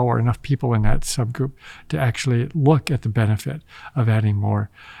statistical power, enough people in that subgroup to actually look at the benefit of adding more.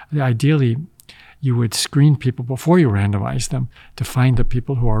 Ideally, you would screen people before you randomize them to find the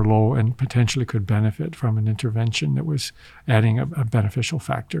people who are low and potentially could benefit from an intervention that was adding a beneficial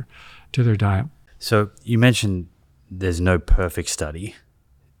factor to their diet. So you mentioned there's no perfect study.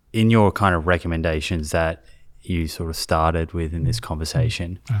 In your kind of recommendations that you sort of started with in this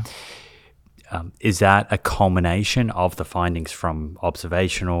conversation, is that a culmination of the findings from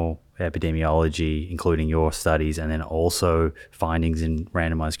observational epidemiology, including your studies, and then also findings in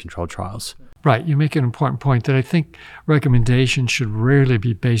randomized controlled trials? Right. You make an important point that I think recommendations should rarely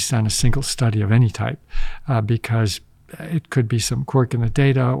be based on a single study of any type, because it could be some quirk in the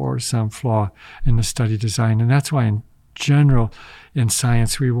data or some flaw in the study design. And that's why in general in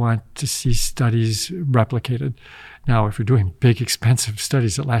science we want to see studies replicated. Now, if you're doing big, expensive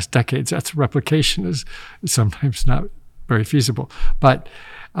studies that last decades, that's replication is sometimes not very feasible. But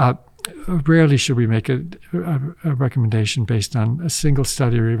rarely should we make a recommendation based on a single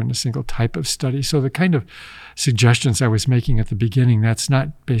study or even a single type of study. So the kind of suggestions I was making at the beginning, that's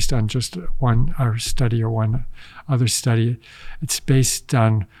not based on just one study or one other study. It's based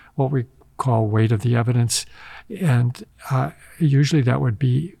on what we call weight of the evidence. And usually that would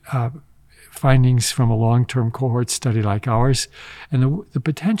be findings from a long-term cohort study like ours. And the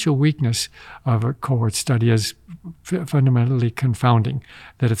potential weakness of a cohort study is fundamentally confounding,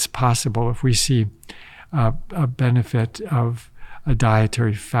 that it's possible if we see a benefit of a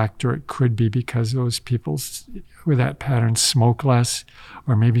dietary factor, it could be because those people with that pattern smoke less,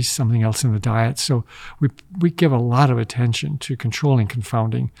 or maybe something else in the diet. So we give a lot of attention to controlling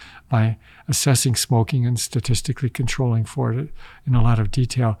confounding by assessing smoking and statistically controlling for it in a lot of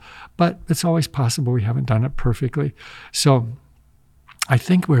detail. But it's always possible we haven't done it perfectly. So I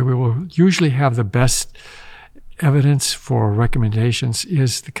think where we will usually have the best evidence for recommendations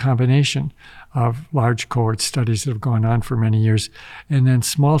is the combination of large cohort studies that have gone on for many years and then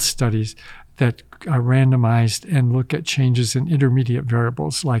small studies that are randomized and look at changes in intermediate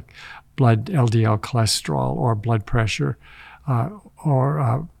variables like blood LDL cholesterol or blood pressure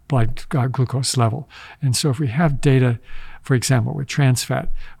or blood glucose level. And so if we have data, for example, with trans fat,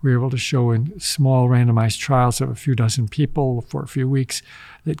 we were able to show in small randomized trials of a few dozen people for a few weeks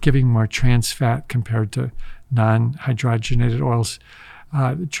that giving more trans fat compared to non-hydrogenated oils,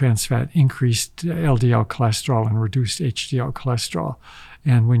 trans fat increased LDL cholesterol and reduced HDL cholesterol.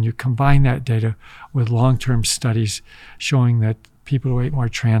 And when you combine that data with long-term studies showing that people who ate more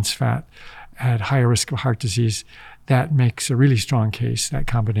trans fat had higher risk of heart disease, that makes a really strong case, that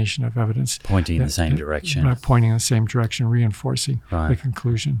combination of evidence. Pointing in the same direction. Pointing in the same direction, reinforcing the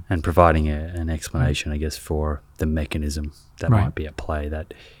conclusion. And providing an explanation, I guess, for the mechanism that might be at play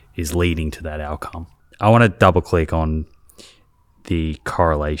that is leading to that outcome. I want to double click on the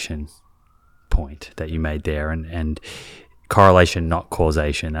correlation point that you made there, and correlation, not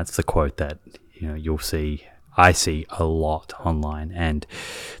causation. That's the quote that I see a lot online, and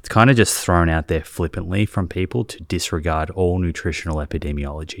it's kind of just thrown out there flippantly from people to disregard all nutritional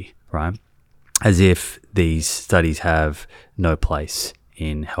epidemiology, right? As if these studies have no place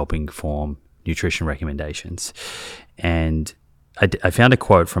in helping form nutrition recommendations. And I found a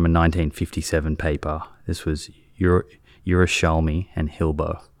quote from a 1957 paper. This was Yerushalmi and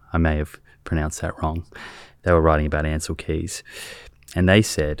Hilbo. I may have pronounced that wrong. They were writing about Ansel Keys. And they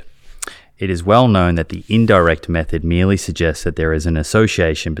said, "It is well known that the indirect method merely suggests that there is an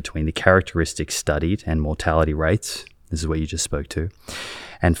association between the characteristics studied and mortality rates." This is what you just spoke to.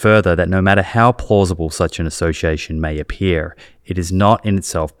 "And further, that no matter how plausible such an association may appear, it is not in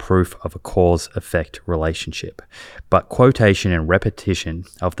itself proof of a cause-effect relationship. But quotation and repetition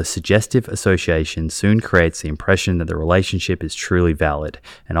of the suggestive association soon creates the impression that the relationship is truly valid,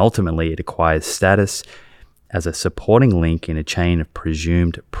 and ultimately it acquires status as a supporting link in a chain of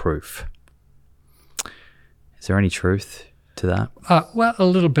presumed proof." Is there any truth to that? Well, a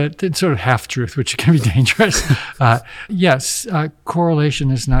little bit. It's sort of half-truth, which can be dangerous. Yes, correlation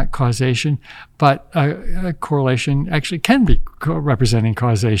is not causation, but correlation actually can be representing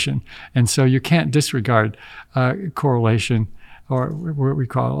causation. And so you can't disregard correlation, or what we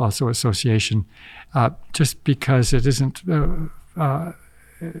call also association, just because it isn't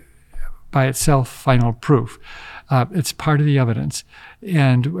by itself final proof. It's part of the evidence.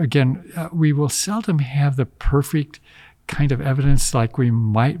 And again, we will seldom have the perfect kind of evidence like we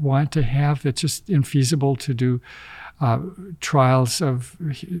might want to have. It's just infeasible to do trials of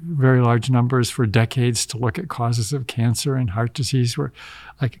very large numbers for decades to look at causes of cancer and heart disease, where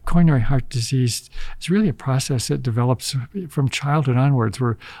like coronary heart disease is really a process that develops from childhood onwards.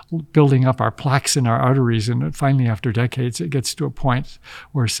 We're building up our plaques in our arteries, and finally after decades it gets to a point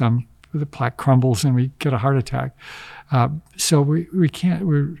where the plaque crumbles and we get a heart attack. So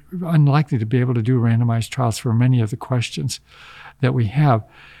we're unlikely to be able to do randomized trials for many of the questions that we have.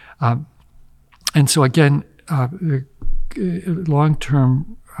 And so again, the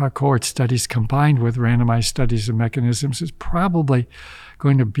long-term cohort studies combined with randomized studies of mechanisms is probably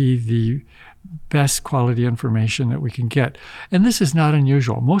going to be the best quality information that we can get. And this is not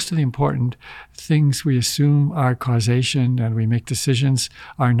unusual. Most of the important things we assume are causation and we make decisions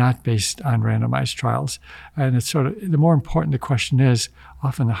are not based on randomized trials. And it's sort of, the more important the question is,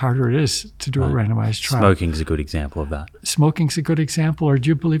 often the harder it is to do a randomized trial. Smoking's a good example of that. Smoking's a good example. Or do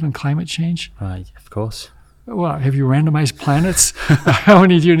you believe in climate change? Right, of course. Well, have you randomized planets? How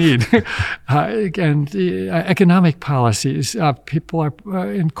many do you need? And economic policies, people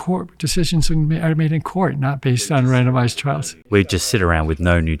are in court, decisions are made in court, not based on randomized trials. We just sit around with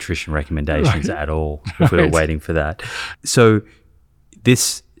no nutrition recommendations at all if we were waiting for that. So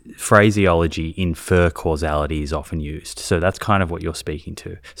this phraseology, infer causality, is often used. So that's kind of what you're speaking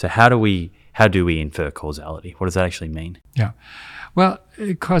to. So how do we infer causality? What does that actually mean? Yeah. Well,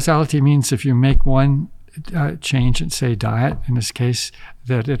 causality means if you make one change in, say, diet, in this case,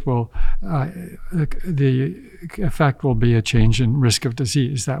 that it will, the effect will be a change in risk of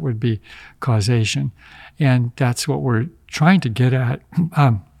disease. That would be causation. And that's what we're trying to get at.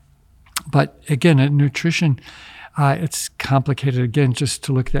 But again, in nutrition, it's complicated, again, just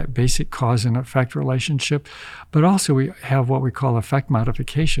to look at that basic cause and effect relationship. But also we have what we call effect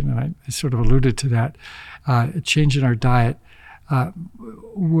modification, and I sort of alluded to that. A change in our diet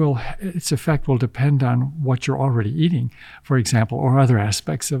its effect will depend on what you're already eating, for example, or other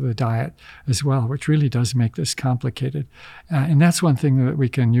aspects of the diet as well, which really does make this complicated. And that's one thing that we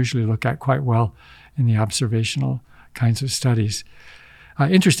can usually look at quite well in the observational kinds of studies.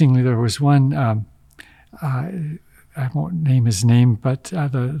 Interestingly, there was one I won't name his name, but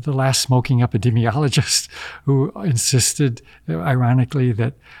the last smoking epidemiologist who insisted, ironically,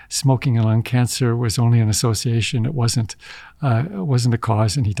 that smoking and lung cancer was only an association. It wasn't a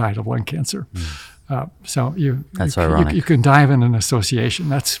cause, and he died of lung cancer. So that's ironic. You can dive in an association,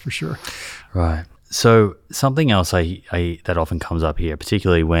 that's for sure. Right. So something else that often comes up here,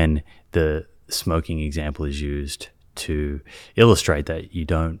 particularly when the smoking example is used to illustrate that you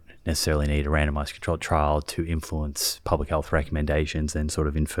don't necessarily need a randomized controlled trial to influence public health recommendations and sort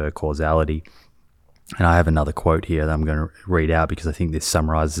of infer causality. And I have another quote here that I'm going to read out because I think this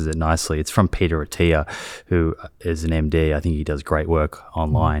summarizes it nicely. It's from Peter Attia, who is an MD. I think he does great work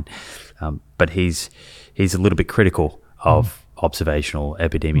online. But he's a little bit critical of observational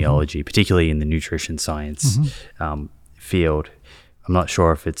epidemiology, particularly in the nutrition science field. I'm not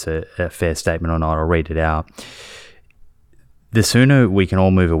sure if it's a fair statement or not. I'll read it out. The sooner we can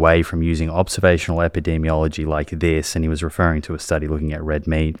all move away from using observational epidemiology like this, and he was referring to a study looking at red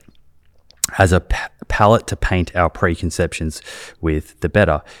meat, as a palette to paint our preconceptions with, the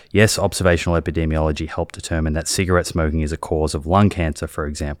better. Yes, observational epidemiology helped determine that cigarette smoking is a cause of lung cancer, for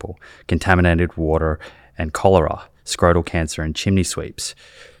example, contaminated water and cholera, scrotal cancer and chimney sweeps.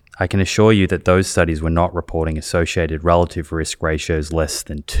 I can assure you that those studies were not reporting associated relative risk ratios less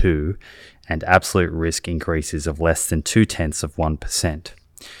than 2 and absolute risk increases of less than 0.2%.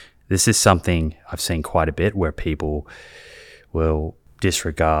 This is something I've seen quite a bit where people will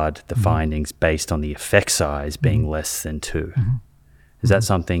disregard the findings based on the effect size being less than 2. Is that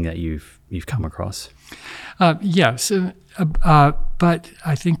something that you've come across? Yes, but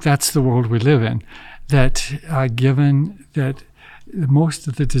I think that's the world we live in, that given that most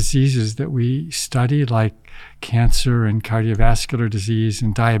of the diseases that we study, like cancer and cardiovascular disease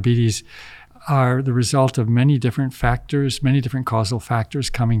and diabetes, are the result of many different factors, many different causal factors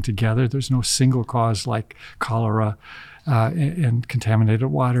coming together. There's no single cause like cholera and contaminated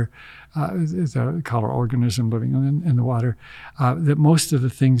water, the cholera organism living in the water. That most of the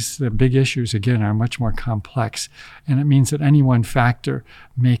things, the big issues, again, are much more complex. And it means that any one factor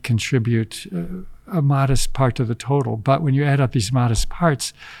may contribute a modest part of the total. But when you add up these modest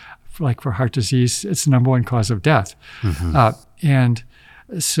parts, like for heart disease, it's the number one cause of death. And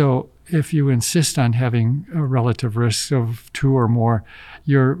so if you insist on having a relative risk of 2 or more,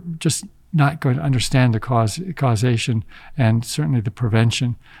 you're just not going to understand the causation and certainly the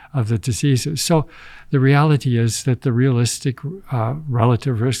prevention of the diseases. So the reality is that the realistic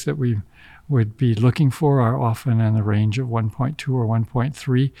relative risks that we would be looking for are often in the range of 1.2 or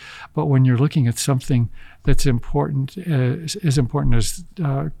 1.3. But when you're looking at something that's important, as important as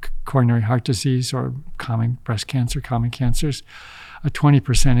coronary heart disease or common breast cancer, common cancers, a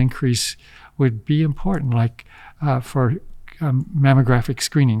 20% increase would be important, like for mammographic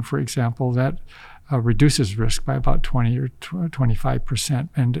screening, for example, that reduces risk by about 20 or 25%,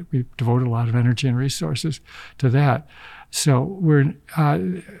 and we devote a lot of energy and resources to that. So we're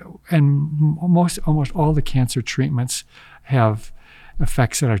and almost all the cancer treatments have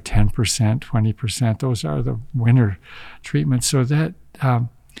effects that are 10%, 20%. Those are the winner treatments. So that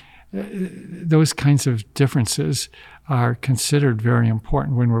those kinds of differences are considered very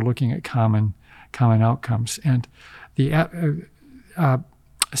important when we're looking at common outcomes. And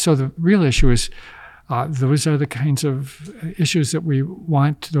so the real issue is those are the kinds of issues that we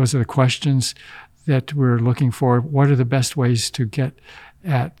want. Those are the questions that we're looking for. What are the best ways to get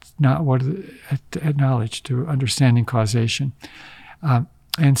at knowledge, to understanding causation?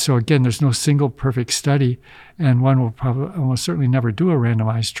 And so again, there's no single perfect study, and one will probably almost certainly never do a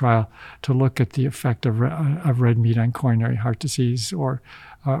randomized trial to look at the effect of red meat on coronary heart disease or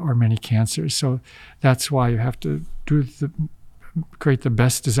many cancers. So that's why you have to create the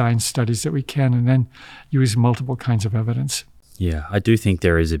best designed studies that we can, and then use multiple kinds of evidence. Yeah, I do think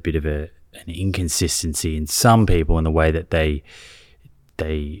there is a bit of an inconsistency in some people in the way that they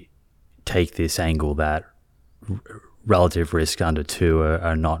take this angle that relative risk under 2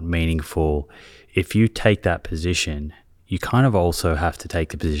 are not meaningful. If you take that position, you kind of also have to take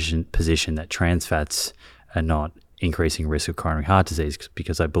the position that trans fats are not increasing risk of coronary heart disease,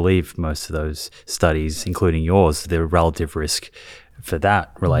 because I believe most of those studies, including yours, the relative risk for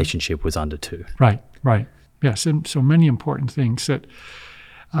that relationship was under 2. Right. Yes, and so many important things that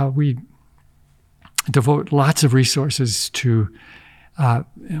we devote lots of resources to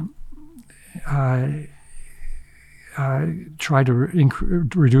try to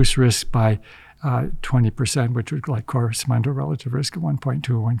reduce risk by 20%, which would correspond to a relative risk of 1.2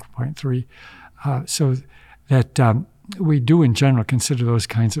 or 1.3. So that we do in general consider those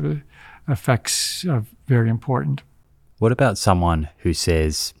kinds of effects very important. What about someone who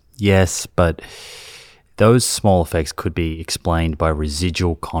says, yes, but those small effects could be explained by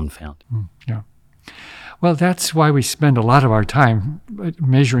residual confound. Yeah. Well, that's why we spend a lot of our time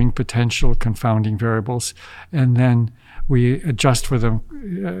measuring potential confounding variables, and then we adjust for them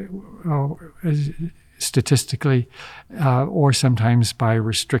statistically, or sometimes by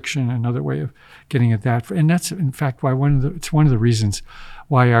restriction, another way of getting at that. And that's, in fact, why it's one of the reasons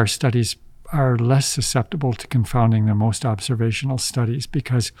why our studies are less susceptible to confounding than most observational studies,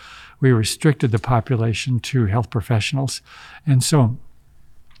 because we restricted the population to health professionals. And so,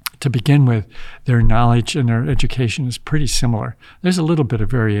 to begin with, their knowledge and their education is pretty similar. There's a little bit of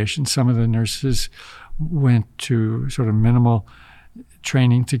variation. Some of the nurses went to sort of minimal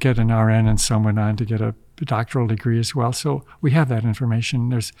training to get an RN, and some went on to get a doctoral degree as well. So we have that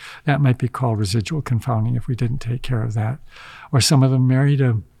information. That might be called residual confounding if we didn't take care of that. Or some of them married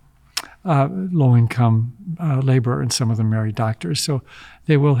a low-income laborer, and some of them married doctors. So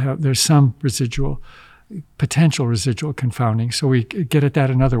there's some potential residual confounding. So we get at that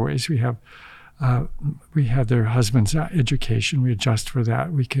in other ways. We have their husband's education. We adjust for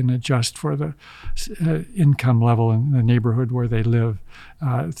that. We can adjust for the income level in the neighborhood where they live,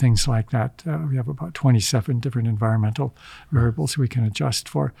 things like that. We have about 27 different environmental variables we can adjust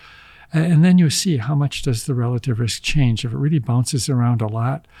for. And then you see how much does the relative risk change. If it really bounces around a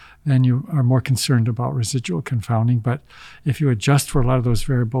lot, then you are more concerned about residual confounding. But if you adjust for a lot of those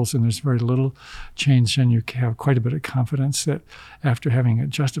variables and there's very little change, then you have quite a bit of confidence that after having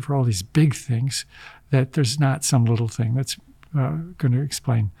adjusted for all these big things, that there's not some little thing that's going to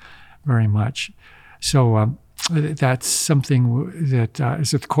explain very much. So that's something that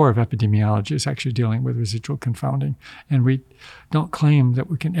is at the core of epidemiology, is actually dealing with residual confounding. And we don't claim that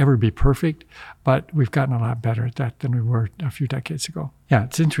we can ever be perfect, but we've gotten a lot better at that than we were a few decades ago. Yeah,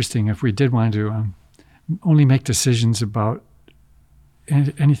 it's interesting. If we did want to only make decisions about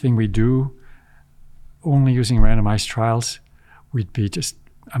anything we do only using randomized trials, we'd be just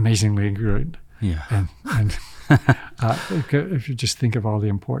amazingly good. Yeah. And if you just think of all the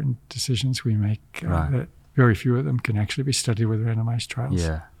important decisions we make, that very few of them can actually be studied with randomized trials.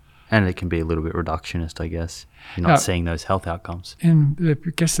 Yeah. And it can be a little bit reductionist, I guess. You're not seeing those health outcomes. And I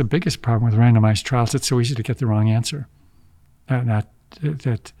guess the biggest problem with randomized trials, it's so easy to get the wrong answer. That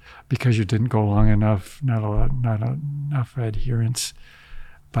because you didn't go long enough, not enough adherence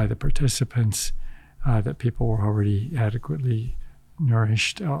by the participants, that people were already adequately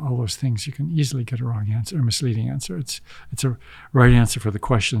nourished, all those things, you can easily get a wrong answer, a misleading answer. It's a right answer for the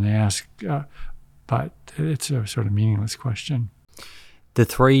question they ask, but it's a sort of meaningless question. The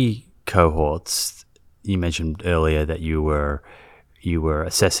three cohorts you mentioned earlier that you were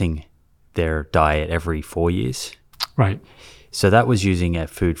assessing their diet every 4 years. Right. So that was using a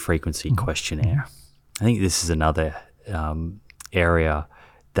food frequency questionnaire. I think this is another area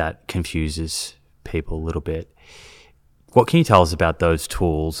that confuses people a little bit. What can you tell us about those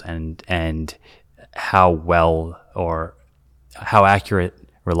tools and how well or how accurate,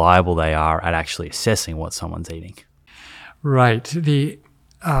 reliable they are at actually assessing what someone's eating? Right. The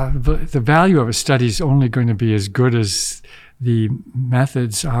value of a study is only going to be as good as the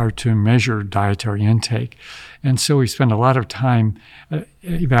methods are to measure dietary intake. And so we spend a lot of time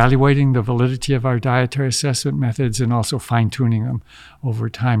evaluating the validity of our dietary assessment methods and also fine-tuning them over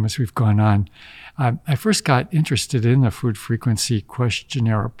time as we've gone on. I first got interested in the food frequency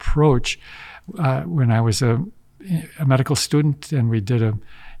questionnaire approach when I was a medical student, and we did a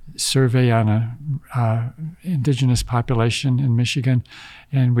survey on a indigenous population in Michigan,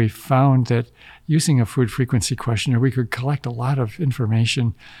 and we found that using a food frequency questionnaire, we could collect a lot of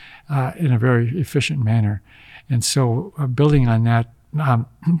information in a very efficient manner. And so building on that,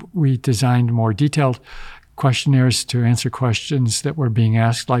 we designed more detailed questionnaires to answer questions that were being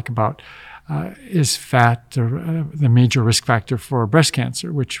asked, like about is fat the major risk factor for breast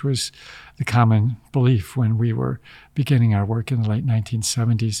cancer, which was the common belief when we were beginning our work in the late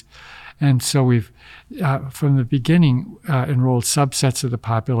 1970s. And so we've, from the beginning, enrolled subsets of the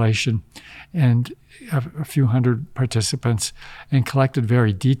population and a few hundred participants, and collected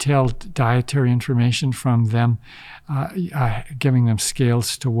very detailed dietary information from them, giving them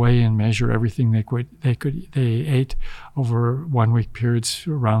scales to weigh and measure everything they ate over 1 week periods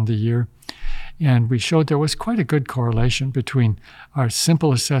around the year. And we showed there was quite a good correlation between our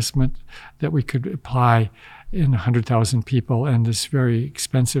simple assessment that we could apply in 100,000 people and this very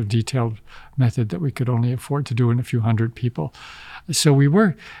expensive detailed method that we could only afford to do in a few hundred people. So we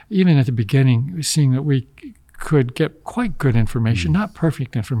were, even at the beginning, seeing that we could get quite good information, not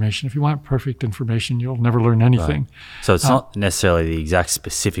perfect information. If you want perfect information, you'll never learn anything. Right. So it's not necessarily the exact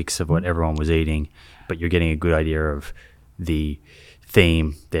specifics of what everyone was eating, but you're getting a good idea of the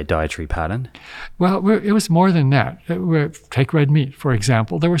theme their dietary pattern? Well, it was more than that. Take red meat, for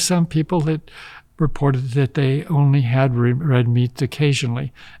example. There were some people that reported that they only had red meat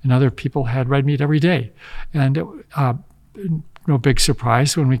occasionally, and other people had red meat every day. And no big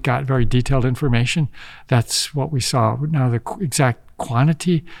surprise when we got very detailed information. That's what we saw. Now, the exact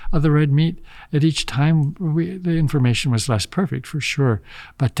quantity of the red meat at each time, the information was less perfect for sure,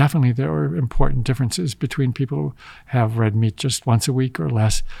 but definitely there were important differences between people who have red meat just once a week or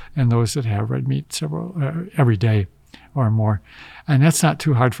less and those that have red meat every day or more. And that's not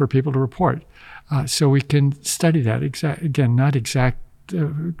too hard for people to report. So we can study that, again, not exact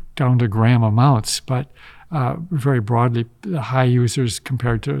down to gram amounts, but very broadly, the high users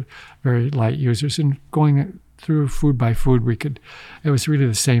compared to very light users. And going through food by food, it was really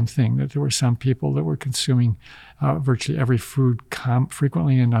the same thing, that there were some people that were consuming virtually every food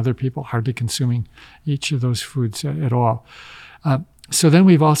frequently and other people hardly consuming each of those foods at all. So then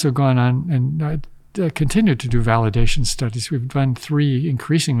we've also gone on and continued to do validation studies. We've done 3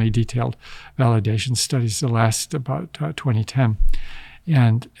 increasingly detailed validation studies the last about 2010.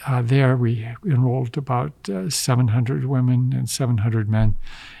 And there we enrolled about 700 women and 700 men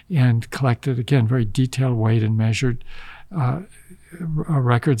and collected, again, very detailed, weighed and measured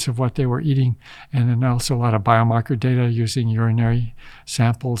records of what they were eating, and then also a lot of biomarker data using urinary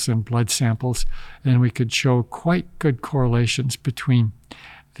samples and blood samples. And we could show quite good correlations between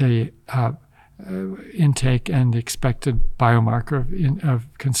the intake and the expected biomarker of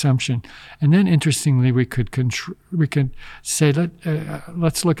consumption. And then, interestingly, we could say,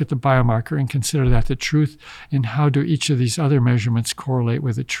 let's look at the biomarker and consider that the truth, and how do each of these other measurements correlate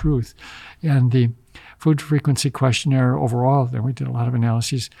with the truth. And the food frequency questionnaire overall, then we did a lot of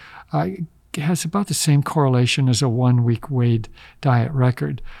analyses, has about the same correlation as a 1-week weighed diet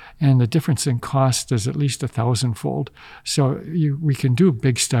record. And the difference in cost is at least 1,000-fold. So we can do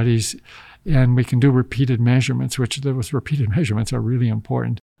big studies, and we can do repeated measurements, which those repeated measurements are really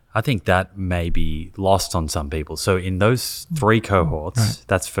important. I think that may be lost on some people. So in those 3 cohorts, right,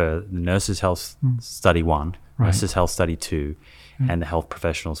 that's for the Nurses' Health Study 1, right, Nurses' Health Study 2, and the Health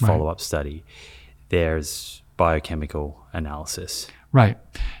Professionals Follow-Up Study, there's biochemical analysis. Right.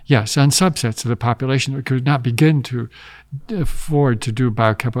 Yes, on subsets of the population. We could not begin to afford to do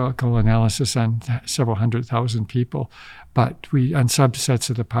biochemical analysis on several 100,000 people, but on subsets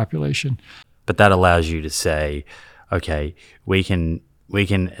of the population. But that allows you to say, okay, we can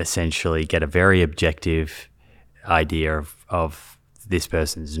essentially get a very objective idea of this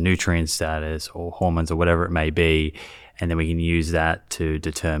person's nutrient status or hormones or whatever it may be, and then we can use that to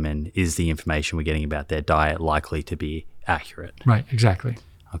determine, is the information we're getting about their diet likely to be accurate? Right, exactly.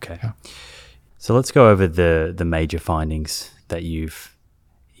 Okay. Yeah. So let's go over the major findings that you've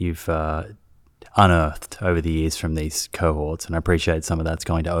unearthed over the years from these cohorts, and I appreciate some of that's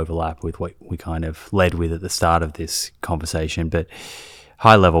going to overlap with what we kind of led with at the start of this conversation. But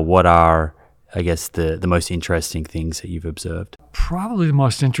high level, what are, I guess, the most interesting things that you've observed? Probably the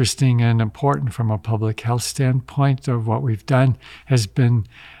most interesting and important from a public health standpoint of what we've done has been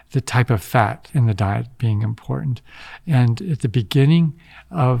the type of fat in the diet being important. And at the beginning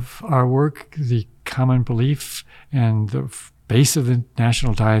of our work, the common belief and the base of the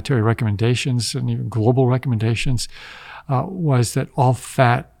national dietary recommendations and even global recommendations was that all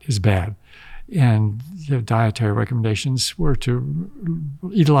fat is bad. And the dietary recommendations were to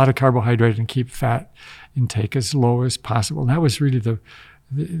eat a lot of carbohydrate and keep fat intake as low as possible. And that was really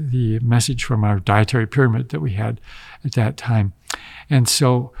the message from our dietary pyramid that we had at that time. And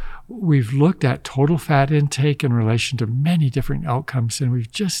so we've looked at total fat intake in relation to many different outcomes, and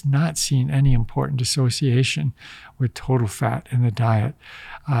we've just not seen any important association with total fat in the diet.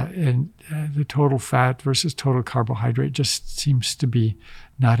 And the total fat versus total carbohydrate just seems to be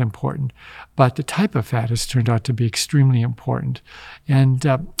not important. But the type of fat has turned out to be extremely important. And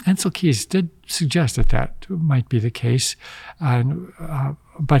Ancel Keys did suggest that might be the case,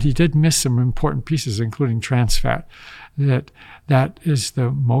 but he did miss some important pieces, including trans fat. That is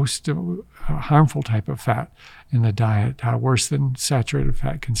the most harmful type of fat in the diet, worse than saturated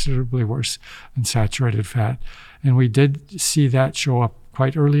fat, considerably worse than saturated fat. And we did see that show up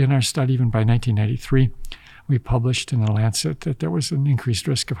quite early in our study. Even by 1993, we published in The Lancet that there was an increased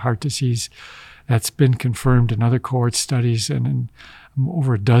risk of heart disease. That's been confirmed in other cohort studies, and in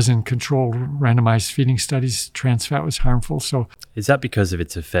over a dozen controlled randomized feeding studies, trans fat was harmful. So, is that because of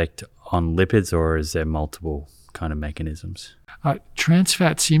its effect on lipids, or is there multiple kind of mechanisms? Trans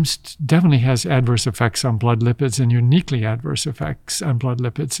fat definitely has adverse effects on blood lipids, and uniquely adverse effects on blood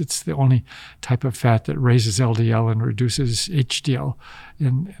lipids. It's the only type of fat that raises LDL and reduces HDL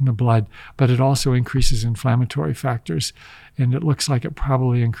in the blood, but it also increases inflammatory factors, and it looks like it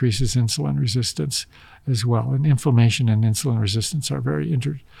probably increases insulin resistance as well. And inflammation and insulin resistance are very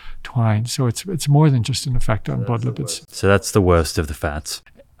intertwined, so it's more than just an effect on blood lipids. So that's the worst of the fats.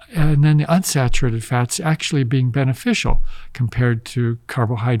 And then the unsaturated fats actually being beneficial compared to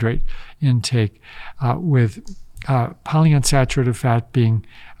carbohydrate intake, with polyunsaturated fat being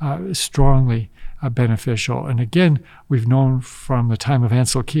strongly beneficial. And again, we've known from the time of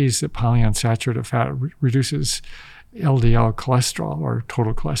Ancel Keys that polyunsaturated fat reduces LDL cholesterol or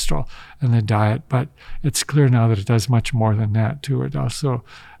total cholesterol in the diet, but it's clear now that it does much more than that too. It also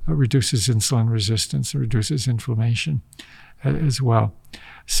reduces insulin resistance, and reduces inflammation as well.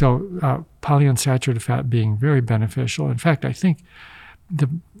 So polyunsaturated fat being very beneficial. In fact, I think the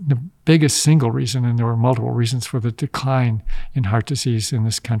biggest single reason, and there were multiple reasons for the decline in heart disease in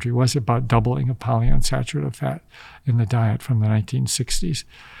this country, was about doubling of polyunsaturated fat in the diet from the 1960s.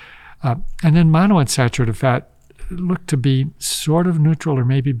 And then monounsaturated fat looked to be sort of neutral or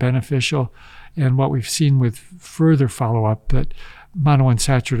maybe beneficial. And what we've seen with further follow-up, that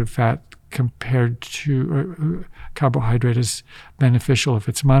monounsaturated fat compared to carbohydrate is beneficial if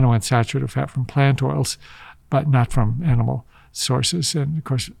it's monounsaturated fat from plant oils, but not from animal sources. And of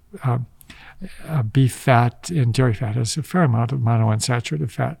course, beef fat and dairy fat has a fair amount of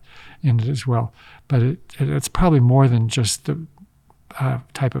monounsaturated fat in it as well. But it's probably more than just the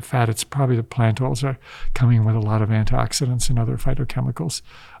type of fat. It's probably the plant oils are coming with a lot of antioxidants and other phytochemicals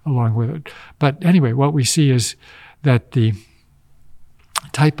along with it. But anyway, what we see is that the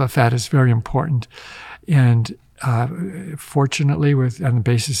type of fat is very important. And fortunately, on the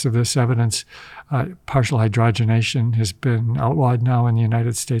basis of this evidence, partial hydrogenation has been outlawed now in the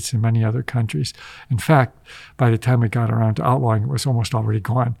United States and many other countries. In fact, by the time we got around to outlawing, it was almost already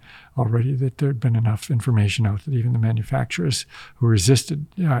gone already, that there had been enough information out that even the manufacturers who resisted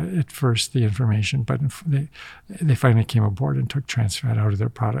at first the information, but they finally came aboard and took trans fat out of their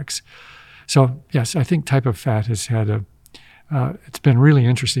products. So yes, I think type of fat has had it's been really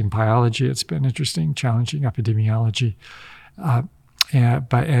interesting biology. It's been interesting, challenging epidemiology,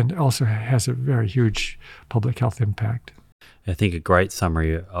 and also has a very huge public health impact. I think a great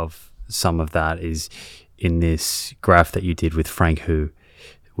summary of some of that is in this graph that you did with Frank Hu,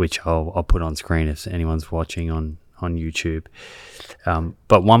 which I'll put on screen if anyone's watching on YouTube.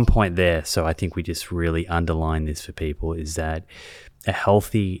 But one point there, so I think we just really underline this for people, is that a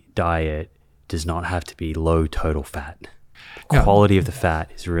healthy diet does not have to be low total fat. Quality of the fat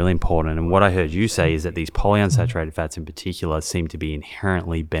is really important. And what I heard you say is that these polyunsaturated fats in particular seem to be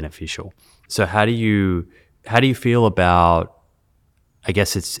inherently beneficial. So how do you feel about, I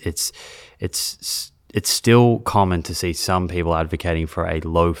guess it's still common to see some people advocating for a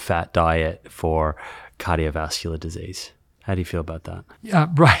low fat diet for cardiovascular disease. How do you feel about that? Yeah,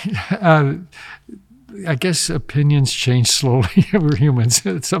 right. I guess opinions change slowly. We're humans.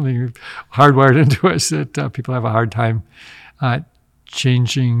 It's something hardwired into us that people have a hard time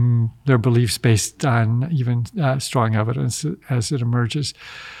changing their beliefs based on even strong evidence as it emerges.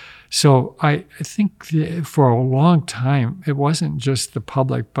 So I think for a long time, it wasn't just the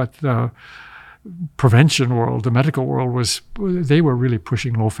public, but the prevention world, the medical world, they were really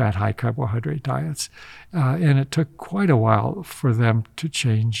pushing low-fat, high-carbohydrate diets. And it took quite a while for them to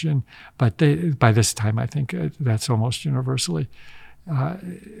change. But by this time, I think that's almost universally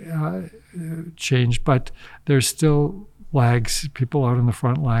changed. But there's still lags, people out on the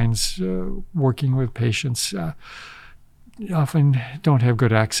front lines working with patients often don't have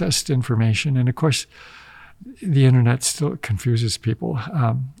good access to information. And of course, the internet still confuses people.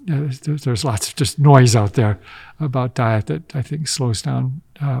 There's lots of just noise out there about diet that I think slows down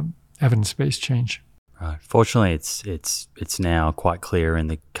evidence-based change. Right. Fortunately, it's now quite clear in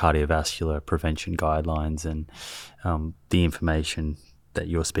the cardiovascular prevention guidelines, and the information that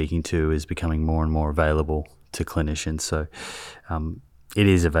you're speaking to is becoming more and more available to clinicians. So it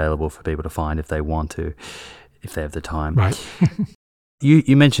is available for people to find if they want to, if they have the time. Right.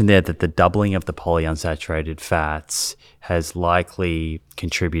 You mentioned there that the doubling of the polyunsaturated fats has likely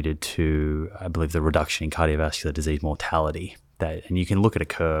contributed to, I believe, the reduction in cardiovascular disease mortality. And you can look at a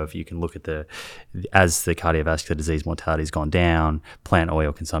curve, you can look at as the cardiovascular disease mortality has gone down, plant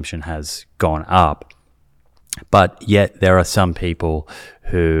oil consumption has gone up. But yet there are some people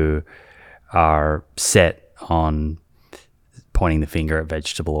who are set on pointing the finger at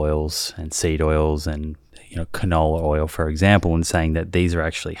vegetable oils and seed oils and canola oil, for example, and saying that these are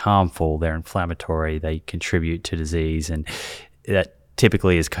actually harmful, they're inflammatory, they contribute to disease, and that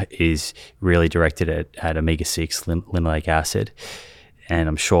typically is really directed at omega-6 linoleic acid. And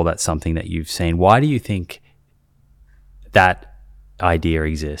I'm sure that's something that you've seen. Why do you think that idea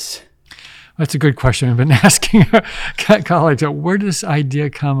exists? That's a good question. I've been asking colleagues, where does this idea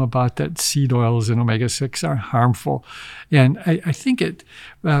come about that seed oils and omega-6 are harmful? And I think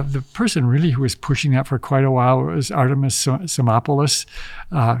the person really who was pushing that for quite a while was Artemis Simopoulos,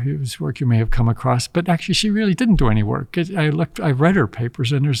 whose work you may have come across. But actually, she really didn't do any work. I read her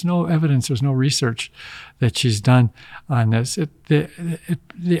papers, and there's no evidence, there's no research that she's done on this.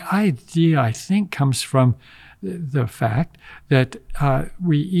 The idea, I think, comes from the fact that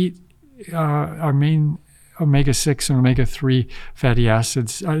we eat our main omega-6 and omega-3 fatty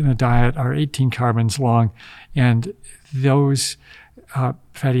acids in a diet are 18 carbons long, and those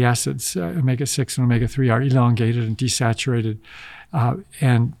fatty acids, omega-6 and omega-3, are elongated and desaturated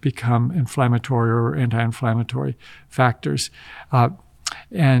and become inflammatory or anti-inflammatory factors.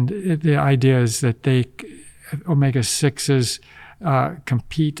 And the idea is that omega-6s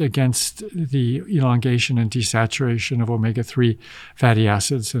compete against the elongation and desaturation of omega-3 fatty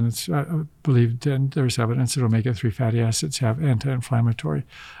acids. And it's believed, and there's evidence that omega-3 fatty acids have anti-inflammatory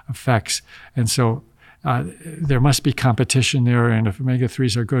effects. And so there must be competition there, and if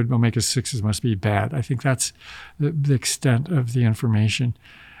omega-3s are good, omega-6s must be bad. I think that's the extent of the information,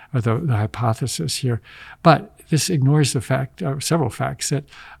 or the hypothesis here. But this ignores the fact, several facts, that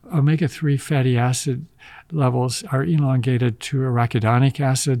omega-3 fatty acid levels are elongated to arachidonic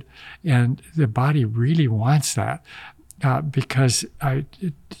acid, and the body really wants that because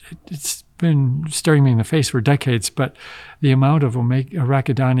it's been staring me in the face for decades, but the amount of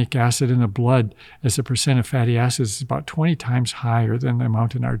arachidonic acid in the blood as a percent of fatty acids is about 20 times higher than the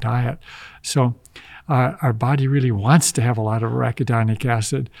amount in our diet. So our body really wants to have a lot of arachidonic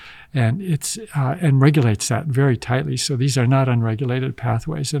acid, and and regulates that very tightly. So these are not unregulated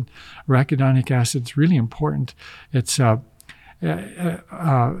pathways, and arachidonic acid is really important. It's a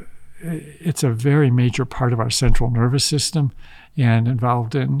very major part of our central nervous system, and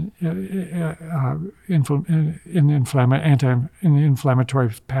involved in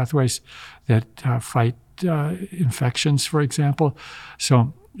inflammatory pathways that fight infections, for example.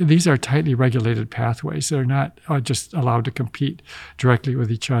 So these are tightly regulated pathways. They're not just allowed to compete directly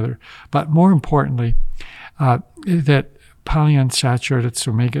with each other. But more importantly, that polyunsaturated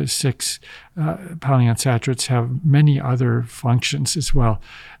omega-6 polyunsaturates have many other functions as well,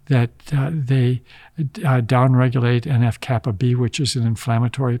 that they downregulate NF-kappa B, which is an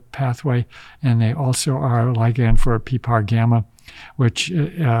inflammatory pathway, and they also are a ligand for PPAR gamma, which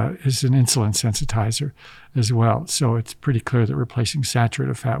is an insulin sensitizer as well. So it's pretty clear that replacing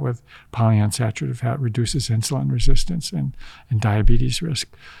saturated fat with polyunsaturated fat reduces insulin resistance and diabetes risk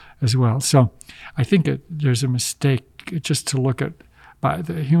as well. So I think there's a mistake just to look at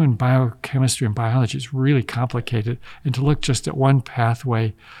the human biochemistry and biology is really complicated, and to look just at one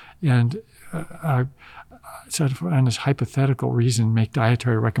pathway and sort of on this hypothetical reason make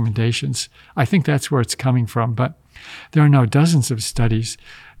dietary recommendations. I think that's where it's coming from. But there are now dozens of studies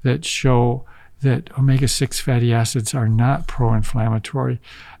that show that omega-6 fatty acids are not pro-inflammatory.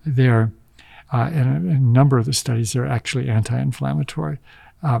 They're, in a number of the studies, they're actually anti-inflammatory.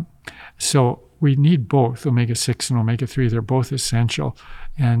 So we need both omega-6 and omega-3. They're both essential.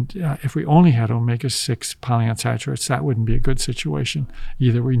 And if we only had omega-6 polyunsaturates, that wouldn't be a good situation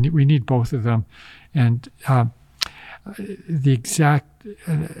either. We need both of them. And the exact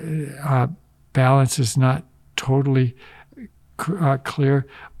balance is not totally clear,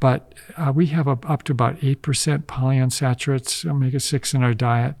 but we have up to about 8% polyunsaturates, omega-6 in our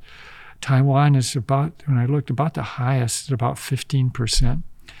diet. Taiwan is about, when I looked, about the highest at about 15%.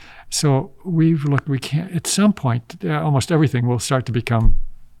 So we've looked, we can't, at some point, almost everything will start to become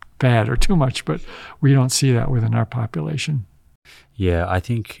bad or too much, but we don't see that within our population. Yeah, I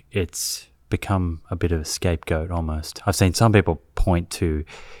think it's become a bit of a scapegoat almost. I've seen some people point to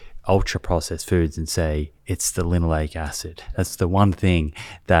ultra-processed foods and say it's the linoleic acid. That's the one thing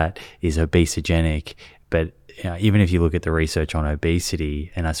that is obesogenic. But even if you look at the research on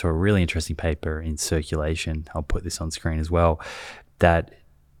obesity, and I saw a really interesting paper in Circulation, I'll put this on screen as well, that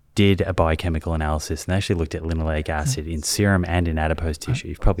did a biochemical analysis, and they actually looked at linoleic acid in serum and in adipose tissue.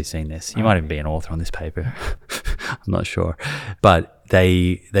 You've probably seen this. You might even be an author on this paper. I'm not sure. But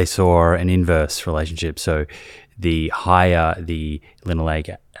they saw an inverse relationship. So the higher the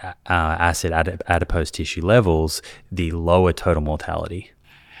linoleic acid adipose tissue levels, the lower total mortality.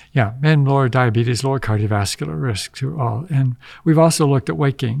 Yeah, and lower diabetes, lower cardiovascular risk to all. And we've also looked at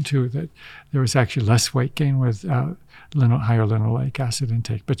weight gain too, that there was actually less weight gain with higher linoleic acid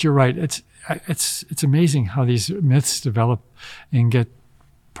intake. But you're right, it's amazing how these myths develop and get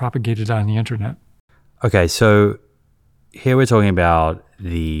propagated on the internet. Okay, so here we're talking about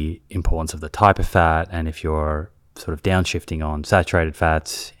the importance of the type of fat, and if you're sort of downshifting on saturated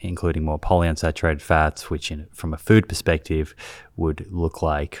fats, including more polyunsaturated fats, which from a food perspective would look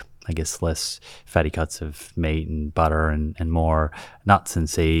like, I guess, less fatty cuts of meat and butter and more nuts and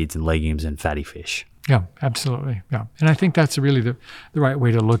seeds and legumes and fatty fish. Yeah, absolutely. Yeah. And I think that's really the right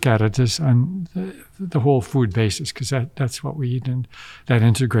way to look at it, is on the whole food basis, because that's what we eat, and that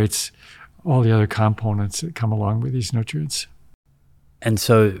integrates all the other components that come along with these nutrients. And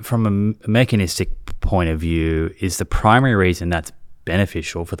so from a mechanistic point of view, is the primary reason that's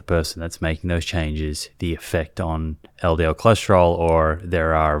beneficial for the person that's making those changes the effect on LDL cholesterol, or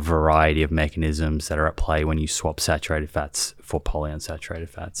there are a variety of mechanisms that are at play when you swap saturated fats for polyunsaturated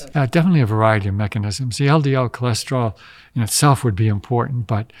fats? Definitely a variety of mechanisms. The LDL cholesterol in itself would be important,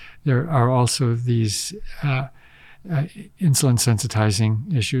 but there are also these insulin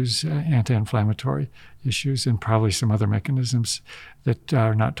sensitizing issues, anti-inflammatory issues, and probably some other mechanisms that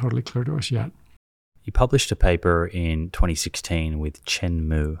are not totally clear to us yet. You published a paper in 2016 with Chen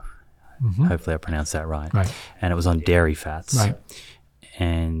Mu. Mm-hmm. Hopefully I pronounced that right. Right. And it was on dairy fats. Right.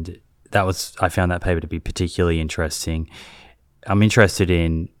 And I found that paper to be particularly interesting. I'm interested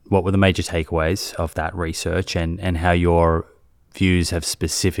in what were the major takeaways of that research, and how your views have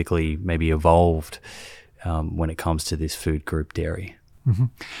specifically maybe evolved when it comes to this food group, dairy. Mm-hmm.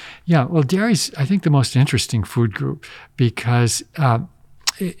 Yeah, well, dairy's, I think, the most interesting food group because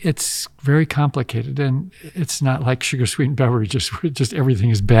it's very complicated, and it's not like sugar-sweetened beverages where just everything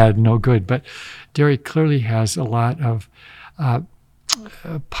is bad, no good. But dairy clearly has a lot of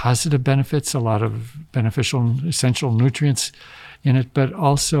positive benefits, a lot of beneficial, essential nutrients in it, but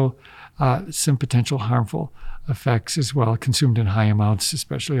also some potential harmful effects as well, consumed in high amounts,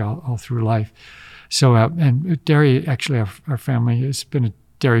 especially all through life. So, and dairy, actually, our family has been a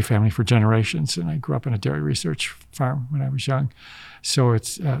dairy family for generations, and I grew up in a dairy research farm when I was young. So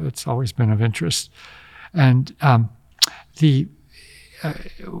it's always been of interest. And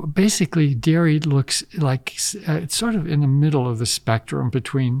basically, dairy looks like it's sort of in the middle of the spectrum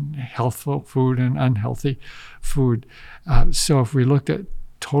between healthful food and unhealthy food. So if we looked at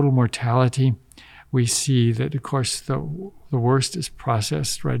total mortality, we see that, of course, the worst is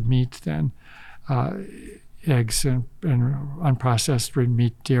processed red meat, then eggs and unprocessed red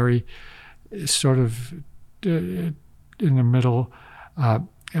meat. Dairy is sort of in the middle.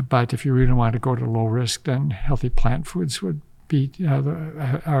 But if you really want to go to low risk, then healthy plant foods would be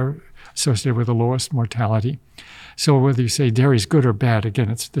are associated with the lowest mortality. So whether you say dairy is good or bad, again,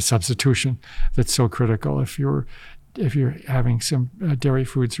 it's the substitution that's so critical. If you're having some dairy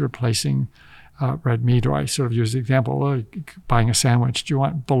foods replacing red meat, or I sort of use the example, buying a sandwich, do you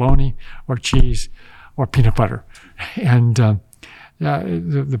want bologna or cheese or peanut butter? And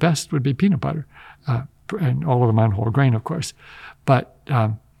the best would be peanut butter, and all of them on whole grain, of course. But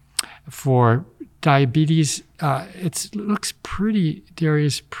for diabetes, dairy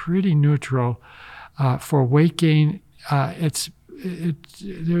is pretty neutral. For weight gain,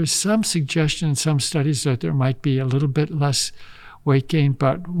 there's some suggestion in some studies that there might be a little bit less weight gain,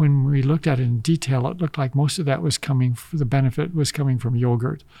 but when we looked at it in detail, it looked like most of that the benefit was coming from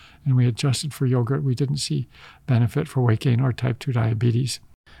yogurt. And we adjusted for yogurt. We didn't see benefit for weight gain or type 2 diabetes.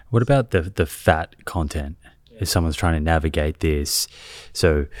 What about the fat content? If someone's trying to navigate this,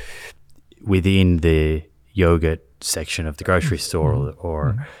 so within the yogurt section of the grocery store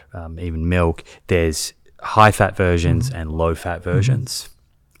or even milk, there's high fat versions and low fat versions.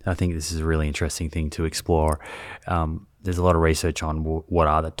 I think this is a really interesting thing to explore. There's a lot of research on what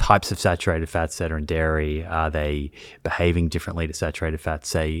are the types of saturated fats that are in dairy. Are they behaving differently to saturated fats,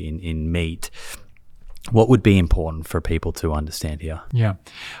 say, in meat? What would be important for people to understand here? Yeah.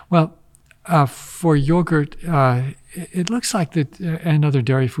 Well, for yogurt, it looks like that, and other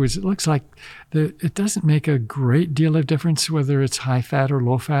dairy foods, it looks like it doesn't make a great deal of difference whether it's high fat or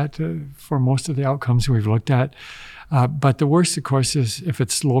low fat for most of the outcomes we've looked at. But the worst, of course, is if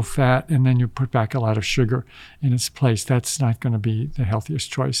it's low fat and then you put back a lot of sugar in its place. That's not going to be the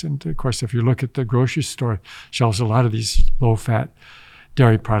healthiest choice. And, of course, if you look at the grocery store shelves, a lot of these low fat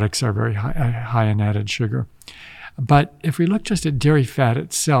dairy products are very high in added sugar. But if we look just at dairy fat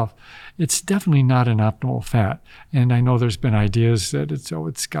itself, it's definitely not an optimal fat. And I know there's been ideas that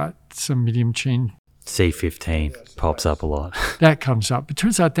it's got some medium chain. C15 pops up a lot. That comes up. It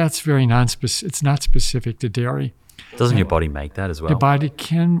turns out that's very non-specific. It's not specific to dairy. Doesn't your body make that as well? Your body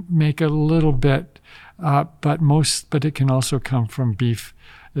can make a little bit, but it can also come from beef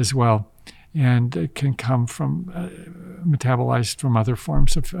as well. And it can come from metabolized from other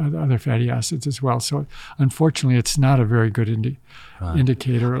forms of other fatty acids as well. So unfortunately, it's not a very good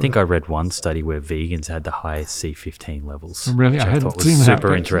indicator. I think I read one study where vegans had the highest C15 levels. Really? I hadn't seen that.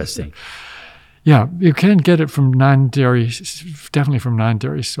 Super interesting. Yeah, you can get it from non-dairy, definitely from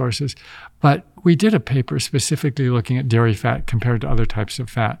non-dairy sources. But we did a paper specifically looking at dairy fat compared to other types of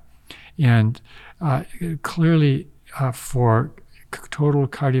fat. And clearly for total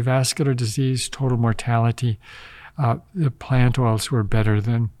cardiovascular disease, total mortality, the plant oils were better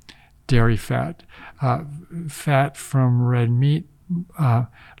than dairy fat. Fat from red meat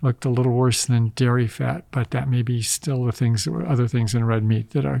looked a little worse than dairy fat, but that may be still other things in red meat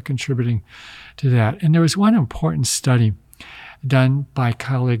that are contributing to that. And there was one important study done by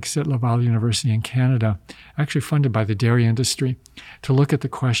colleagues at Laval University in Canada, actually funded by the dairy industry, to look at the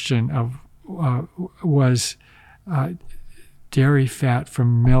question of was dairy fat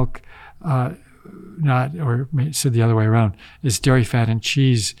from milk said the other way around, is dairy fat in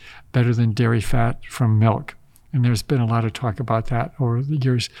cheese better than dairy fat from milk? And there's been a lot of talk about that over the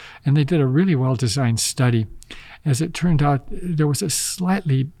years. And they did a really well-designed study. As it turned out, there was a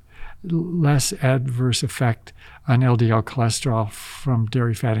slightly less adverse effect on LDL cholesterol from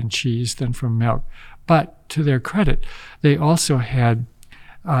dairy fat and cheese than from milk. But to their credit, they also had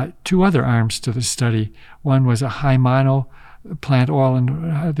two other arms to the study. One was a high mono plant oil,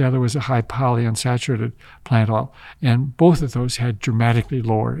 and the other was a high polyunsaturated plant oil. And both of those had dramatically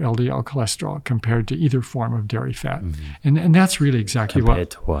lower LDL cholesterol compared to either form of dairy fat. Mm-hmm. And that's really exactly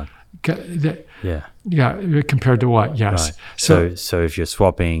compared to what? Yeah, compared to what? Yes. Right. So if you're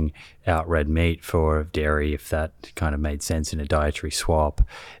swapping out red meat for dairy, if that kind of made sense in a dietary swap,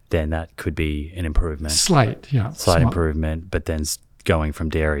 then that could be an improvement. Slight improvement, but then going from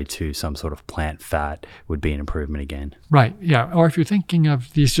dairy to some sort of plant fat would be an improvement again. Right, yeah. Or if you're thinking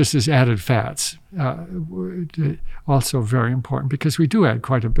of these just as added fats, also very important, because we do add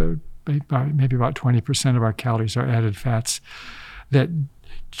quite a bit, maybe about 20% of our calories are added fats. That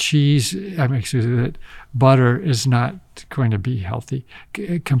that butter is not going to be healthy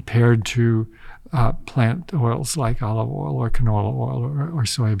compared to plant oils like olive oil or canola oil or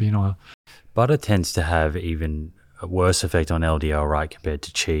soybean oil. Butter tends to have even a worse effect on LDL, right, compared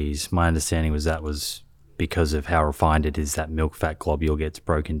to cheese. My understanding was that was because of how refined it is, that milk fat globule gets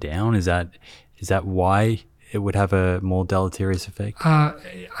broken down. Is that why it would have a more deleterious effect?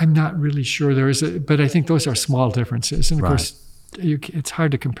 I'm not really sure but I think those are small differences. And of course, it's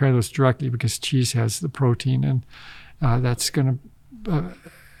hard to compare those directly because cheese has the protein and that's going to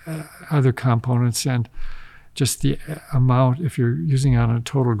other components, and just the amount, if you're using it on a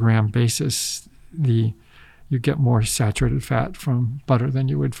total gram basis, you get more saturated fat from butter than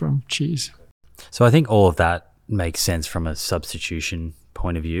you would from cheese. So I think all of that makes sense from a substitution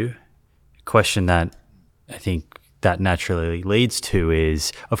point of view. A question that I think that naturally leads to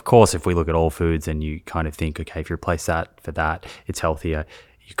is, of course, if we look at all foods and you kind of think, okay, if you replace that for that, it's healthier.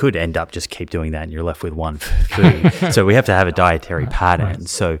 You could end up just keep doing that and you're left with one food. So we have to have a dietary pattern. Right.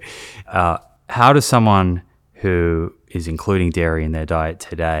 So how does someone who is including dairy in their diet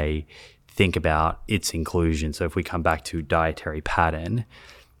today think about its inclusion? So if we come back to dietary pattern,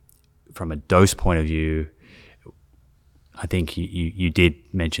 from a dose point of view, I think you did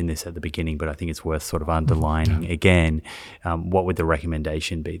mention this at the beginning, but I think it's worth sort of underlining again. What would the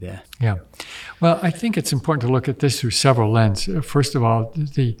recommendation be there? Yeah. Well, I think it's important to look at this through several lenses. First of all,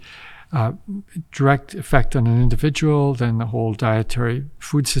 the direct effect on an individual, then the whole dietary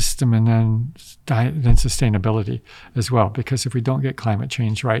food system, and then sustainability as well. Because if we don't get climate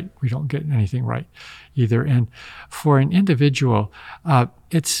change right, we don't get anything right either. And for an individual,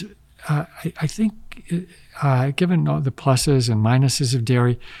 it's I think given all the pluses and minuses of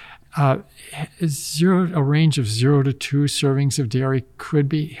dairy, a range of 0 to 2 servings of dairy could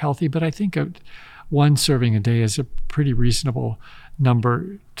be healthy, but I think one serving a day is a pretty reasonable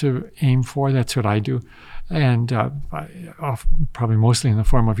number to aim for. That's what I do. And probably mostly in the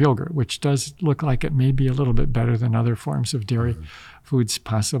form of yogurt, which does look like it may be a little bit better than other forms of dairy foods,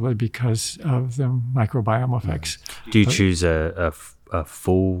 possibly because of the microbiome effects. Do you choose a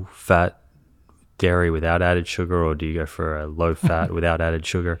full fat dairy without added sugar, or do you go for a low fat without added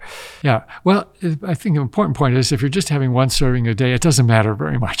sugar? Yeah, well, I think the important point is if you're just having one serving a day, it doesn't matter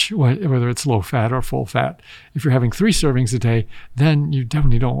very much whether it's low fat or full fat. If you're having 3 servings a day, then you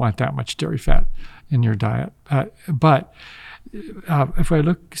definitely don't want that much dairy fat in your diet. But if I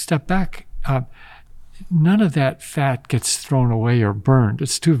step back, none of that fat gets thrown away or burned.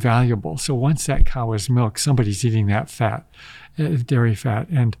 It's too valuable. So once that cow is milked, somebody's eating that fat, dairy fat,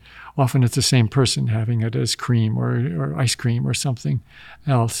 and often it's the same person having it as cream or ice cream or something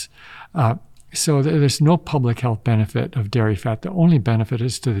else. So there's no public health benefit of dairy fat. The only benefit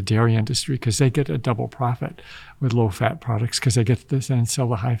is to the dairy industry because they get a double profit with low-fat products because they get this and sell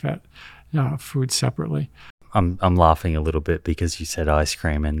the high-fat food separately. I'm laughing a little bit because you said ice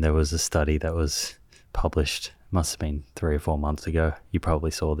cream, and there was a study that was published, must have been 3 or 4 months ago, you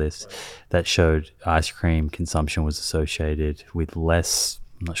probably saw this, that showed ice cream consumption was associated with less,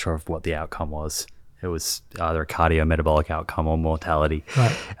 I'm not sure of what the outcome was. It was either a cardiometabolic outcome or mortality.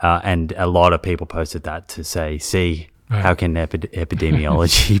 Right. And a lot of people posted that to say, see, right, how can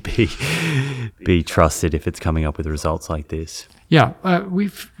epidemiology be trusted if it's coming up with results like this? Yeah,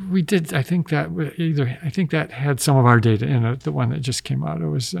 we did. I think that had some of our data in it. The one that just came out, it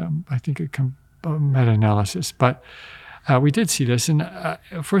was I think a meta-analysis. But we did see this, and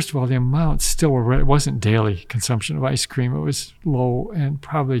first of all, the amounts still were. It wasn't daily consumption of ice cream. It was low, and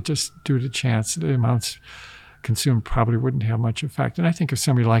probably just due to chance, the amounts consumed probably wouldn't have much effect. And I think if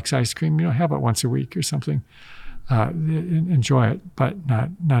somebody likes ice cream, have it once a week or something. Enjoy it, but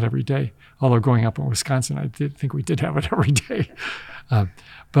not every day. Although growing up in Wisconsin, I did think we did have it every day.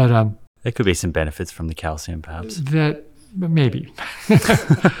 But there could be some benefits from the calcium, perhaps. That maybe.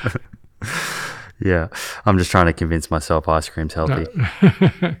 Yeah, I'm just trying to convince myself ice cream's healthy.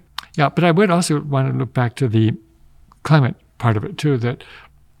 Yeah, but I would also want to look back to the climate part of it too. That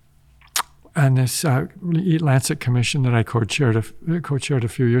on this Eat Lancet Commission that I co-chaired a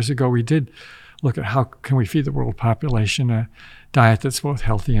few years ago, we did look at how can we feed the world population a diet that's both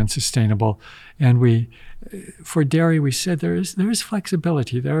healthy and sustainable. And for dairy, we said there is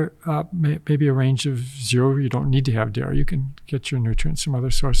flexibility. There may be a range of 0. You don't need to have dairy. You can get your nutrients from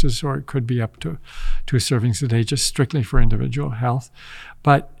other sources, or it could be up to 2 servings a day, just strictly for individual health.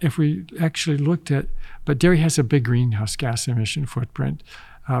 But if we actually but dairy has a big greenhouse gas emission footprint,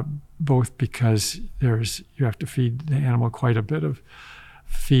 both because you have to feed the animal quite a bit of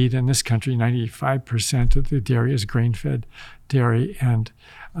feed. In this country, 95% of the dairy is grain-fed dairy, and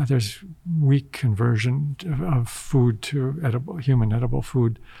there's weak conversion of food to human edible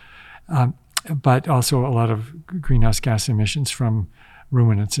food, but also a lot of greenhouse gas emissions from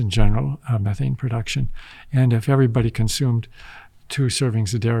ruminants in general, methane production. And if everybody consumed 2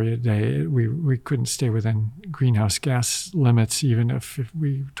 servings of dairy a day, we couldn't stay within greenhouse gas limits, even if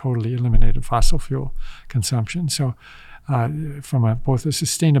we totally eliminated fossil fuel consumption. So from both a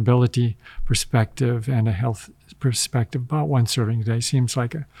sustainability perspective and a health perspective, about 1 serving a day seems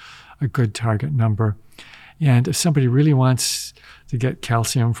like a good target number. And if somebody really wants to get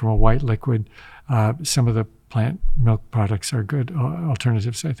calcium from a white liquid, some of the plant milk products are good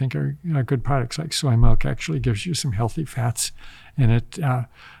alternatives. I think are good products, like soy milk actually gives you some healthy fats in it.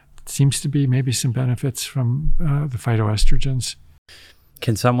 Seems to be maybe some benefits from the phytoestrogens.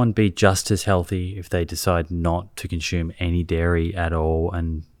 Can someone be just as healthy if they decide not to consume any dairy at all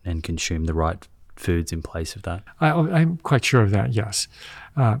and consume the right foods in place of that? I'm quite sure of that, yes.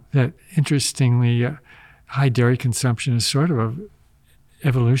 That interestingly, high dairy consumption is sort of an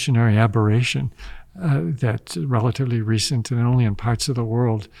evolutionary aberration that's relatively recent and only in parts of the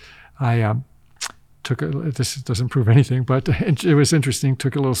world. I this doesn't prove anything, but it was interesting,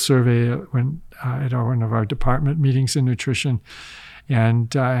 took a little survey at one of our department meetings in nutrition,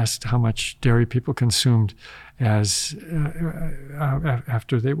 and asked how much dairy people consumed after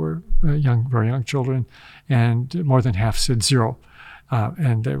they were very young children, and more than half said 0.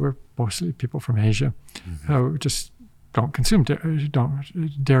 And they were mostly people from Asia who just don't consume dairy.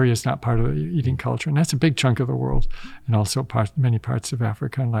 Dairy is not part of the eating culture, and that's a big chunk of the world, and also many parts of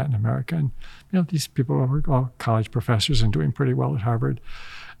Africa and Latin America. And these people are all college professors and doing pretty well at Harvard.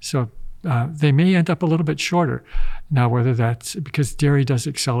 So they may end up a little bit shorter. Now, whether that's because dairy does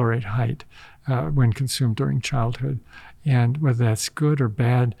accelerate height when consumed during childhood, and whether that's good or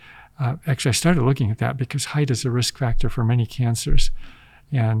bad. Actually, I started looking at that because height is a risk factor for many cancers.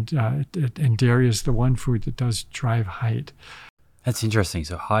 And dairy is the one food that does drive height. That's interesting.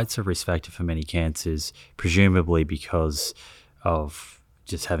 So height's a risk factor for many cancers, presumably because of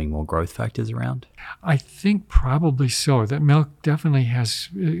just having more growth factors around? I think probably so. That milk definitely has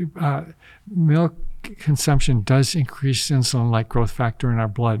milk consumption does increase insulin-like growth factor in our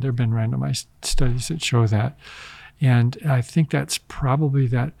blood. There have been randomized studies that show that. And I think that's probably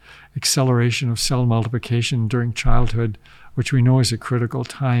that acceleration of cell multiplication during childhood, which we know is a critical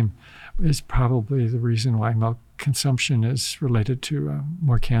time, is probably the reason why milk consumption is related to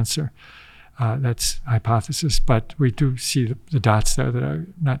more cancer. That's hypothesis, but we do see the dots there that are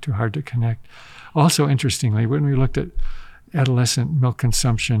not too hard to connect. Also, interestingly, when we looked at adolescent milk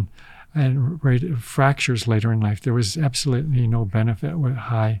consumption and rate of fractures later in life, there was absolutely no benefit with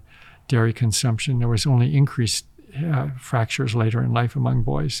high dairy consumption. There was only increased fractures later in life among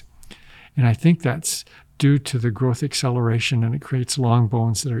boys. And I think that's due to the growth acceleration, and it creates long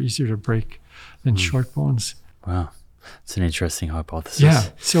bones that are easier to break than short bones. Wow. It's an interesting hypothesis. Yeah.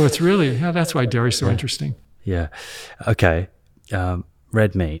 So it's really, that's why dairy's so interesting. Yeah. Okay.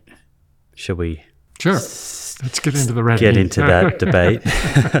 Red meat. Shall we? Sure. Let's get into the red Get meat. into that debate.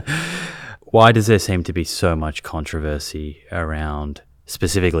 Why does there seem to be so much controversy around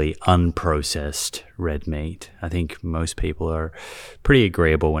specifically unprocessed red meat? I think most people are pretty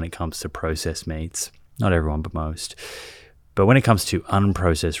agreeable when it comes to processed meats. Not everyone, but most. But when it comes to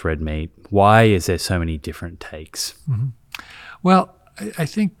unprocessed red meat, why is there so many different takes? Mm-hmm. Well, I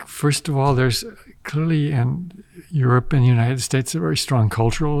think, first of all, there's clearly in Europe and the United States a very strong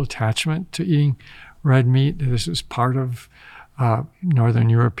cultural attachment to eating red meat. This is part of Northern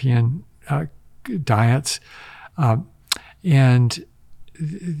European diets. And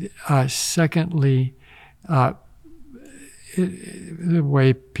secondly, the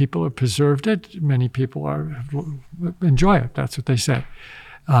way people have preserved it, many people enjoy it. That's what they say.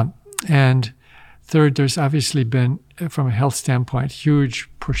 And third, there's obviously been, from a health standpoint, huge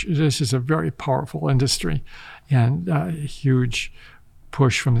push. This is a very powerful industry, and a huge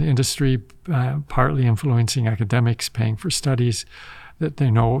push from the industry, partly influencing academics, paying for studies that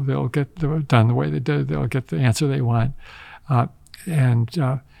they know they'll get done the way they did. They'll get the answer they want.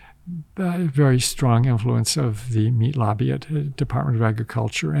 And very strong influence of the meat lobby at the Department of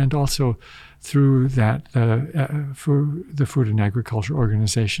Agriculture, and also through that for the Food and Agriculture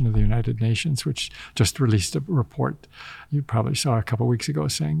Organization of the United Nations, which just released a report you probably saw a couple of weeks ago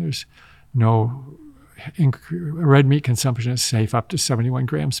saying there's no red meat consumption is safe up to 71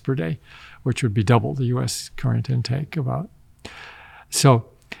 grams per day, which would be double the U.S. current intake about. So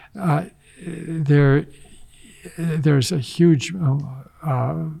there's a huge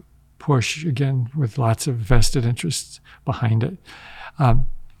push, again, with lots of vested interests behind it.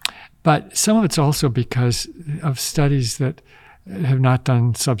 But some of it's also because of studies that have not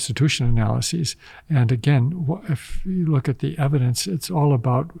done substitution analyses. And again, if you look at the evidence, it's all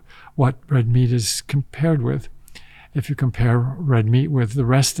about what red meat is compared with. If you compare red meat with the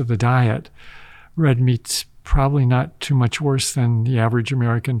rest of the diet, red meat's probably not too much worse than the average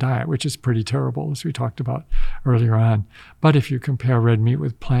American diet, which is pretty terrible, as we talked about earlier on. But if you compare red meat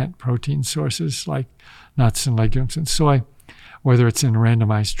with plant protein sources like nuts and legumes and soy, whether it's in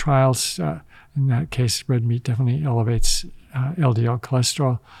randomized trials, in that case, red meat definitely elevates LDL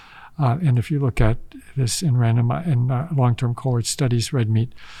cholesterol. And if you look at this in long-term cohort studies, red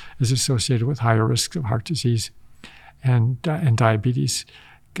meat is associated with higher risks of heart disease and diabetes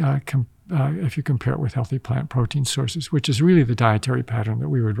if you compare it with healthy plant protein sources, which is really the dietary pattern that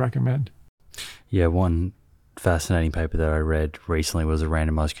we would recommend. Yeah, one fascinating paper that I read recently was a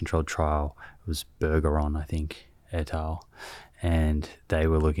randomized controlled trial. It was Bergeron, I think, et al. And they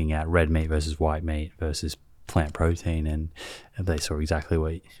were looking at red meat versus white meat versus plant protein, and they saw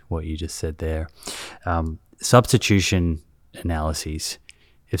exactly what you just said there. Substitution analyses,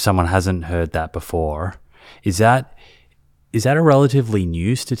 if someone hasn't heard that before, is that a relatively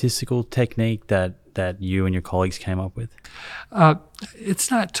new statistical technique that you and your colleagues came up with? It's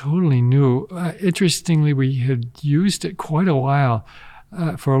not totally new. Interestingly, we had used it quite a while,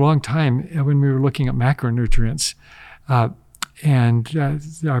 for a long time, when we were looking at macronutrients. And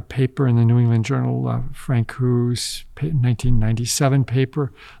our paper in the New England Journal, Frank Hu's 1997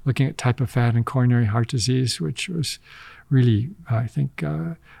 paper, looking at type of fat and coronary heart disease, which was really, I think,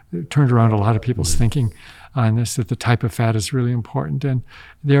 it turned around a lot of people's thinking on this, that the type of fat is really important. And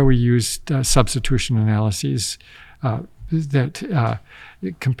there we used substitution analyses that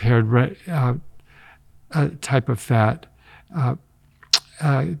compared type of fat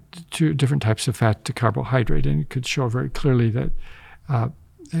to different types of fat to carbohydrate, and it could show very clearly that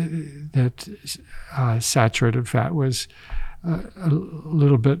saturated fat was a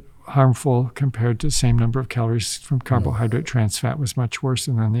little bit harmful compared to the same number of calories from carbohydrate. Trans fat was much worse,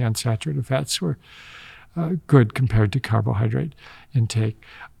 and then the unsaturated fats were good compared to carbohydrate intake.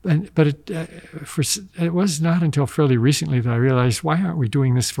 But it was not until fairly recently that I realized, why aren't we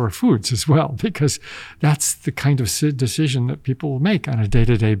doing this for foods as well? Because that's the kind of decision that people make on a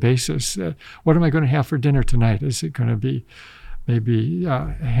day-to-day basis. What am I going to have for dinner tonight? Is it going to be maybe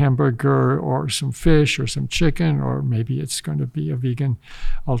a hamburger or some fish or some chicken, or maybe it's going to be a vegan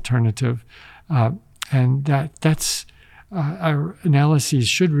alternative? And that's our analyses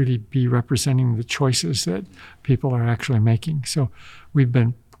should really be representing the choices that people are actually making. So we've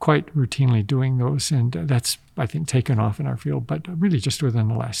been quite routinely doing those, and that's, I think, taken off in our field, but really just within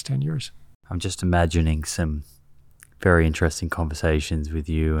the last 10 years. I'm just imagining some very interesting conversations with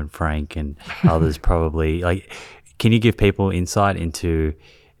you and Frank and others probably. Like, can you give people insight into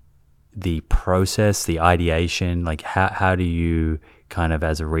the process, the ideation? Like, how do you kind of,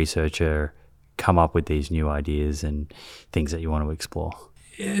 as a researcher, come up with these new ideas and things that you want to explore?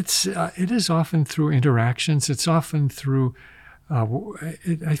 It is often through interactions. It's often through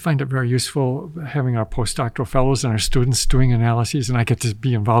I find it very useful having our postdoctoral fellows and our students doing analyses, and I get to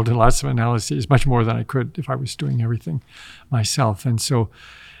be involved in lots of analyses, much more than I could if I was doing everything myself. And so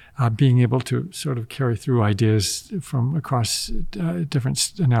being able to sort of carry through ideas from across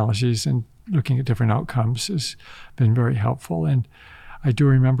different analyses and looking at different outcomes has been very helpful. And I do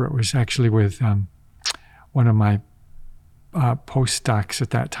remember it was actually with one of my postdocs at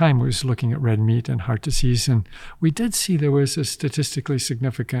that time was looking at red meat and heart disease, and we did see there was a statistically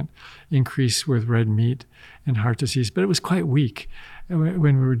significant increase with red meat and heart disease, but it was quite weak when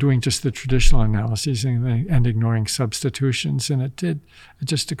we were doing just the traditional analyses and ignoring substitutions. And it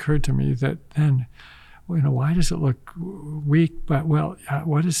just occurred to me that then, why does it look weak? But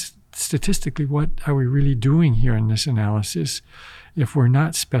what is statistically, what are we really doing here in this analysis? If we're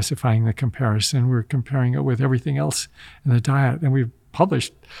not specifying the comparison, we're comparing it with everything else in the diet. And we've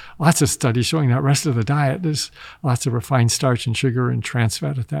published lots of studies showing that rest of the diet, there's lots of refined starch and sugar and trans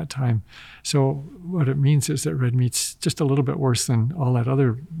fat at that time. So what it means is that red meat's just a little bit worse than all that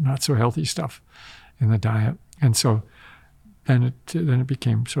other not so healthy stuff in the diet. And so then it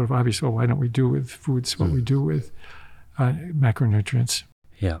became sort of obvious, well, why don't we do with foods what we do with macronutrients?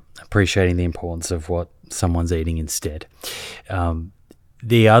 Yeah, appreciating the importance of what someone's eating instead.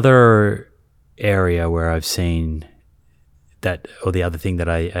 The other area where I've seen that, or the other thing that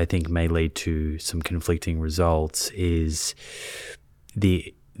I think may lead to some conflicting results, is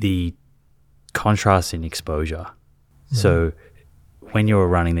the contrast in exposure. Mm-hmm. So when you're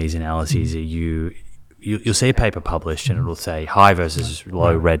running these analyses, you'll see a paper published and it'll say high versus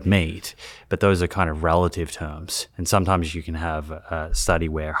low red meat, but those are kind of relative terms. And sometimes you can have a study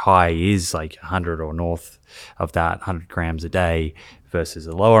where high is like 100 or north of that, 100 grams a day versus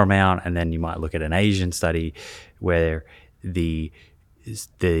a lower amount. And then you might look at an Asian study where the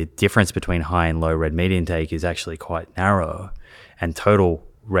difference between high and low red meat intake is actually quite narrow, and total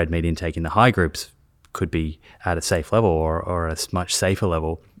red meat intake in the high groups could be at a safe level or a much safer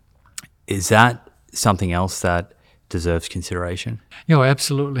level. Is that something else that deserves consideration?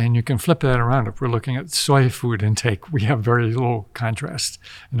 Absolutely. And you can flip that around. If we're looking at soy food intake, we have very low contrast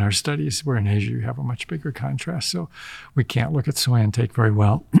in our studies, where in Asia you have a much bigger contrast. So we can't look at soy intake very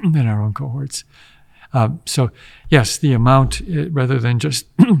well in our own cohorts. So yes, the amount, rather than just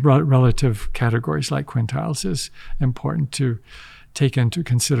relative categories like quintiles, is important to take into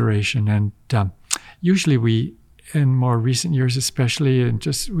consideration. And usually we, in more recent years especially,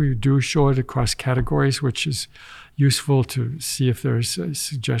 we do show it across categories, which is useful to see if there's a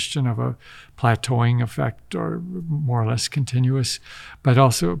suggestion of a plateauing effect or more or less continuous, but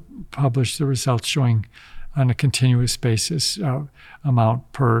also publish the results showing on a continuous basis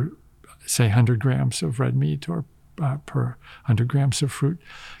amount per, say, 100 grams of red meat or per 100 grams of fruit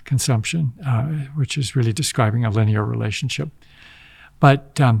consumption, which is really describing a linear relationship.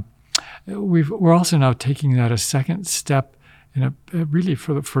 But we're also now taking that a second step really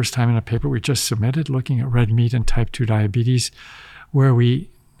for the first time in a paper we just submitted looking at red meat and type 2 diabetes, where we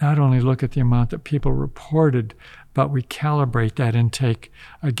not only look at the amount that people reported, but we calibrate that intake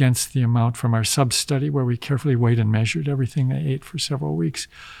against the amount from our sub-study, where we carefully weighed and measured everything they ate for several weeks.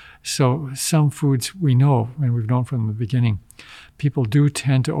 So some foods we know, and we've known from the beginning, people do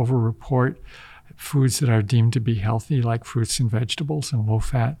tend to over-report foods that are deemed to be healthy, like fruits and vegetables and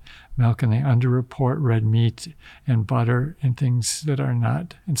low-fat milk, and they underreport red meat and butter and things that are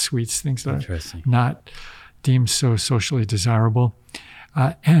not, and sweets, things that are not deemed so socially desirable.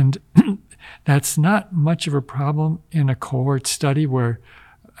 And that's not much of a problem in a cohort study where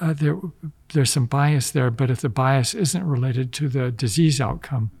there's some bias there, but if the bias isn't related to the disease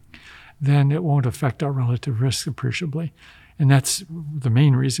outcome, then it won't affect our relative risk appreciably. And that's the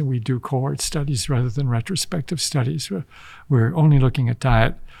main reason we do cohort studies rather than retrospective studies. We're only looking at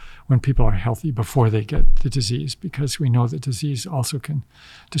diet when people are healthy before they get the disease, because we know that disease also can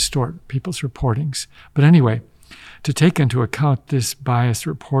distort people's reportings. But anyway, to take into account this biased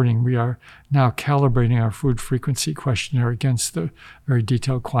reporting, we are now calibrating our food frequency questionnaire against the very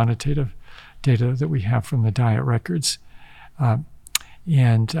detailed quantitative data that we have from the diet records.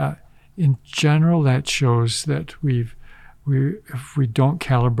 In general, that shows that we've if we don't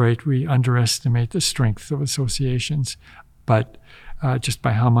calibrate, we underestimate the strength of associations, but just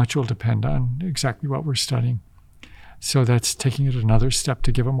by how much will depend on exactly what we're studying. So that's taking it another step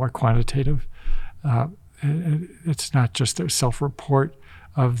to give a more quantitative. It's not just a self-report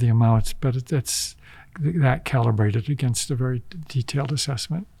of the amounts, but it's that calibrated against a very detailed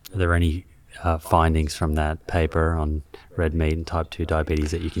assessment. Are there any findings from that paper on red meat and type 2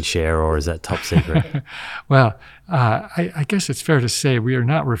 diabetes that you can share, or is that top secret? Well, I guess it's fair to say we are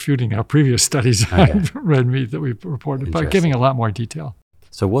not refuting our previous studies on red meat that we've reported, but giving a lot more detail.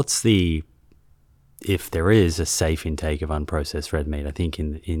 So if there is a safe intake of unprocessed red meat, I think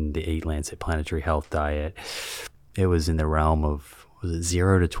in the Eat Lancet Planetary Health diet, it was in the realm of, was it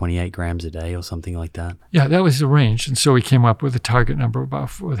 0 to 28 grams a day or something like that? Yeah, that was the range. And so we came up with a target number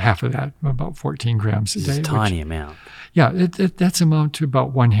with half of that, about 14 grams a day. It's a tiny amount. Yeah, that's amount to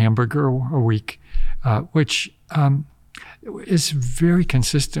about one hamburger a week, which is very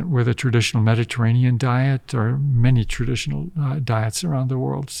consistent with a traditional Mediterranean diet or many traditional diets around the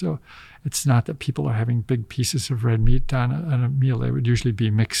world. So it's not that people are having big pieces of red meat on a meal. They would usually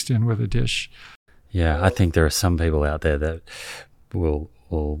be mixed in with a dish. Yeah, I think there are some people out there that will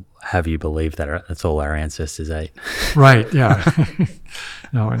have you believe that that's all our ancestors ate. Right, yeah.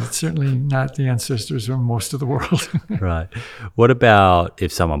 No, and it's certainly not the ancestors of most of the world. Right. What about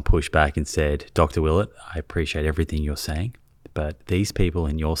if someone pushed back and said, Dr. Willett, I appreciate everything you're saying, but these people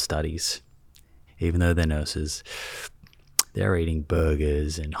in your studies, even though they're nurses, they're eating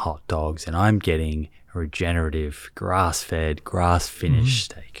burgers and hot dogs, and I'm getting a regenerative, grass-fed, grass-finished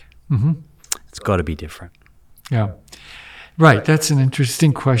steak. Mm-hmm. It's got to be different. Yeah. Right. That's an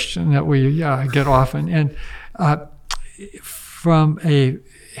interesting question that we get often. And from a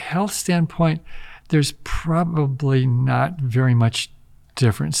health standpoint, there's probably not very much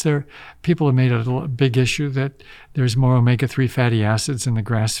difference. People have made a big issue that there's more omega-3 fatty acids in the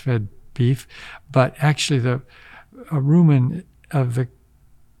grass-fed beef, but actually the rumen of the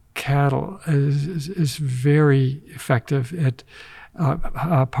cattle is very effective at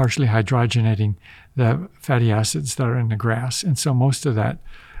partially hydrogenating the fatty acids that are in the grass. And so most of that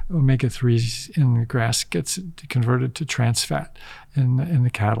omega-3s in the grass gets converted to trans fat in the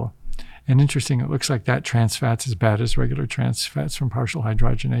cattle. And interesting, it looks like that trans fat's as bad as regular trans fats from partial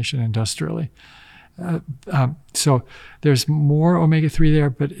hydrogenation industrially. So there's more omega-3 there,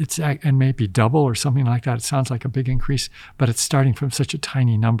 but and maybe double or something like that. It sounds like a big increase, but it's starting from such a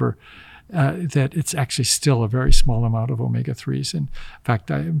tiny number that it's actually still a very small amount of omega-3s. In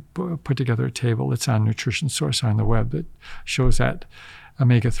fact, I put together a table that's on Nutrition Source on the web that shows that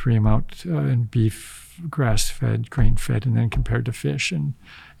omega-3 amount in beef, grass-fed, grain-fed, and then compared to fish. And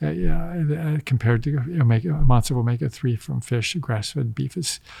compared to amounts of omega-3 from fish, grass-fed beef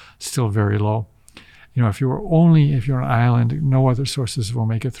is still very low. If you're an island, no other sources of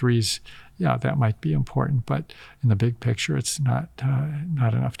omega-3s, that might be important, but in the big picture, it's not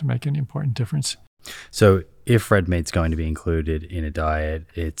enough to make any important difference. So if red meat's going to be included in a diet,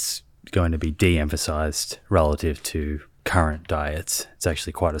 it's going to be de-emphasized relative to current diets. It's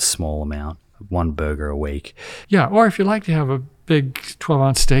actually quite a small amount, one burger a week. Yeah, or if you like to have a big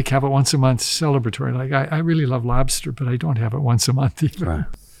 12-ounce steak, have it once a month celebratory. Like I really love lobster, but I don't have it once a month either. Right.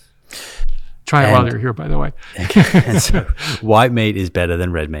 Try it while you're here, by the way. And so white meat is better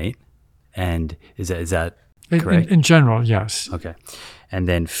than red meat. And is that correct? In general, yes. Okay. And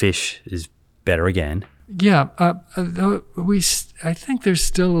then fish is better again. Yeah. I think there's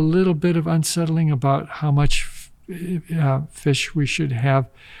still a little bit of unsettling about how much fish we should have.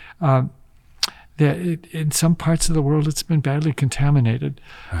 In some parts of the world, it's been badly contaminated.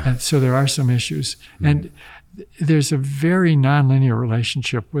 And so there are some issues. Mm-hmm. And there's a very nonlinear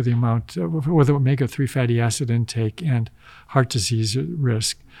relationship with the amount with omega-3 fatty acid intake and heart disease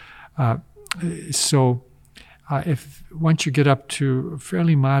risk. So if once you get up to a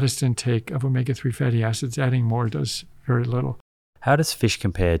fairly modest intake of omega-3 fatty acids, adding more does very little. How does fish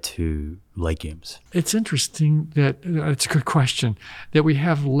compare to legumes? It's interesting that it's a good question, that we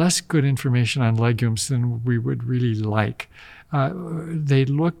have less good information on legumes than we would really like. They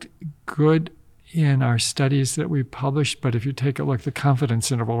looked good in our studies that we published, but if you take a look, the confidence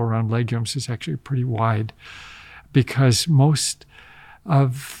interval around legumes is actually pretty wide because most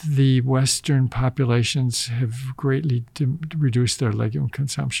of the Western populations have greatly reduced their legume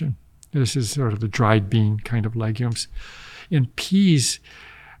consumption. This is sort of the dried bean kind of legumes. In peas,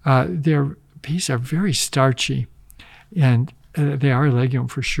 their peas are very starchy, and they are a legume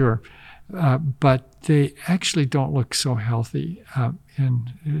for sure, but they actually don't look so healthy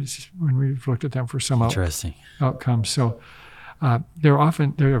when we've looked at them for some Interesting. outcomes. So they're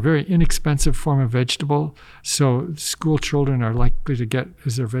a very inexpensive form of vegetable. So school children are likely to get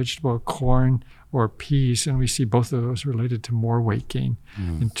as their vegetable corn or peas, and we see both of those related to more weight gain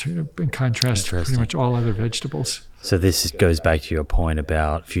in contrast to pretty much all other vegetables. So this goes back to your point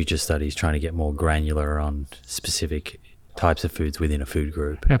about future studies trying to get more granular on specific types of foods within a food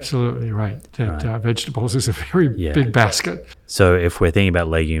group. Absolutely right. That vegetables is a very big basket. So if we're thinking about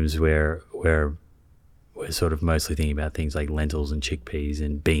legumes, we're sort of mostly thinking about things like lentils and chickpeas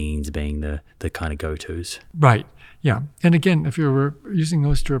and beans being the kind of go-tos. Right. Yeah. And again, if you're using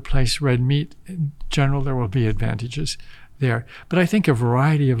those to replace red meat, in general, there will be advantages there. But I think a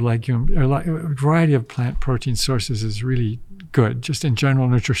variety of plant protein sources is really good. Just in general,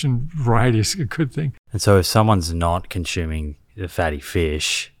 nutrition variety is a good thing. And so if someone's not consuming the fatty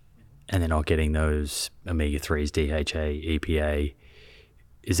fish and they're not getting those omega-3s, DHA, EPA,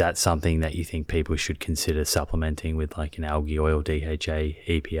 is that something that you think people should consider supplementing with like an algae oil, DHA,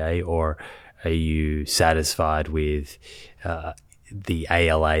 EPA, or are you satisfied with the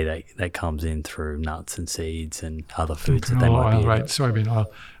ALA that comes in through nuts and seeds and other foods that they might be? Right, soybean oil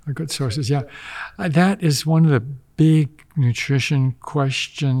are good sources. Yeah, that is one of the big nutrition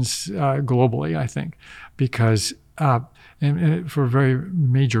questions globally, I think, because and for very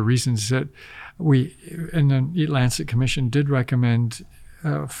major reasons that we and the Eat Lancet Commission did recommend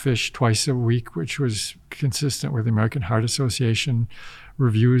fish twice a week, which was consistent with the American Heart Association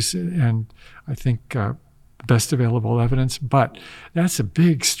reviews and I think best available evidence. But that's a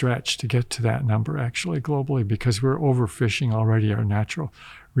big stretch to get to that number actually globally, because we're overfishing already our natural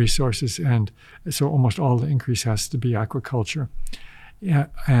resources, and so almost all the increase has to be aquaculture. Yeah,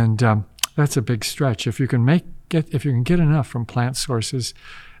 and that's a big stretch. If you can get enough from plant sources,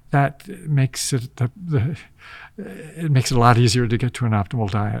 that makes it it makes it a lot easier to get to an optimal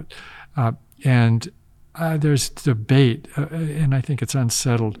diet. There's debate, and I think it's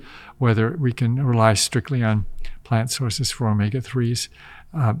unsettled, whether we can rely strictly on plant sources for omega-3s.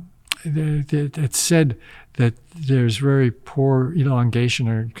 It's said that there's very poor elongation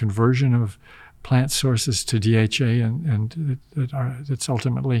or conversion of plant sources to DHA, and that's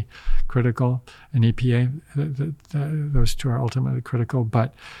ultimately critical, and EPA. Those two are ultimately critical.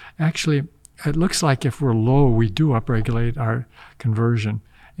 But actually, it looks like if we're low, we do upregulate our conversion.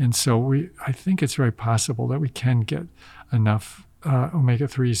 And so I think it's very possible that we can get enough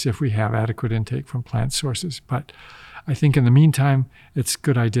omega-3s if we have adequate intake from plant sources. But I think in the meantime, it's a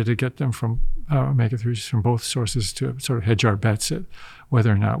good idea to get them from omega-3s from both sources to sort of hedge our bets at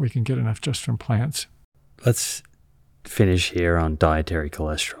whether or not we can get enough just from plants. Let's finish here on dietary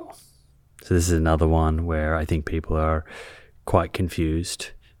cholesterol. So this is another one where I think people are quite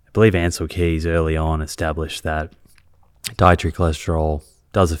confused. I believe Ansel Keys early on established that dietary cholesterol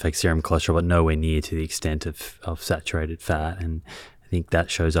does affect serum cholesterol, but nowhere near to the extent of saturated fat. And I think that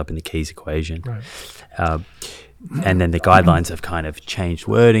shows up in the Keys equation. Right. And then the guidelines have kind of changed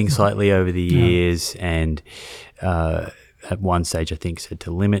wording slightly over the years. And at one stage, I think, said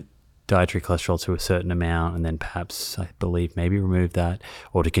to limit dietary cholesterol to a certain amount, and then perhaps, I believe, maybe remove that,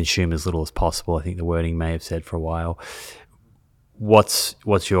 or to consume as little as possible. I think the wording may have said for a while. What's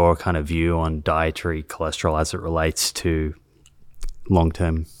your kind of view on dietary cholesterol as it relates to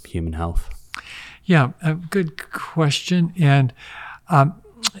long-term human health? Yeah, a good question. And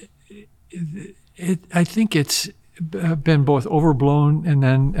I think it's been both overblown and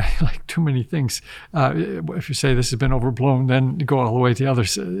then like too many things. If you say this has been overblown, then you go all the way to the other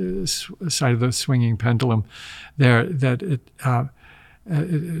side of the swinging pendulum there, that it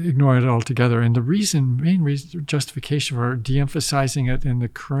ignore it altogether. And the main reason, justification for de-emphasizing it in the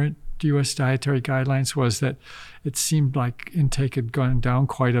current U.S. dietary guidelines was that it seemed like intake had gone down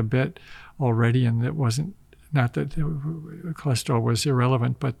quite a bit already, and it wasn't, not that cholesterol was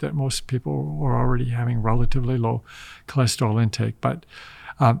irrelevant, but that most people were already having relatively low cholesterol intake. But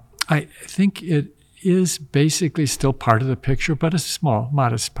I think it is basically still part of the picture, but a small,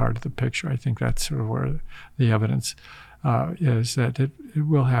 modest part of the picture. I think that's sort of where the evidence is, that it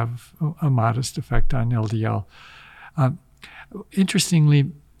will have a modest effect on LDL.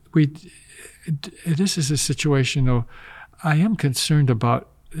 Interestingly, this is a situation, though, I am concerned about.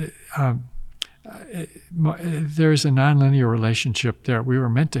 There's a nonlinear relationship there. We were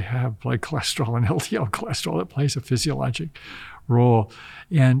meant to have blood cholesterol and LDL cholesterol that plays a physiologic role,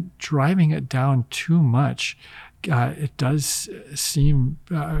 and driving it down too much, it does seem,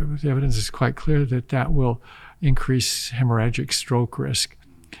 the evidence is quite clear that will increase hemorrhagic stroke risk.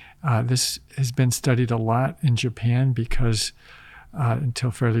 This has been studied a lot in Japan because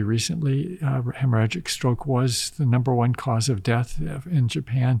until fairly recently, hemorrhagic stroke was the number one cause of death in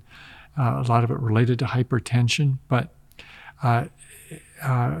Japan. A lot of it related to hypertension, but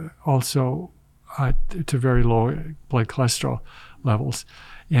also to very low blood cholesterol levels.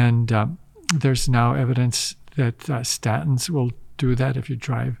 And there's now evidence that statins will do that if you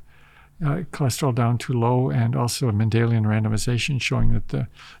drive cholesterol down too low, and also a Mendelian randomization showing that the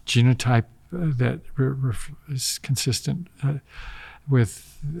genotype that is consistent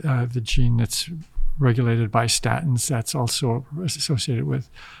with the gene that's regulated by statins, that's also associated with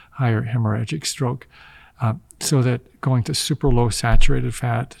higher hemorrhagic stroke. So that going to super low saturated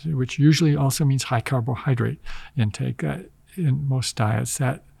fat, which usually also means high carbohydrate intake in most diets,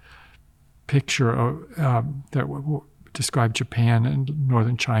 that picture of, that describe Japan and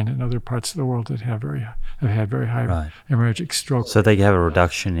northern China and other parts of the world that have had very high hemorrhagic stroke. So they have a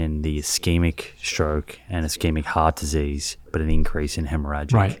reduction in the ischemic stroke and ischemic heart disease, but an increase in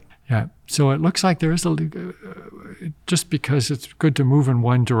hemorrhagic. Right. Yeah. So it looks like there is just because it's good to move in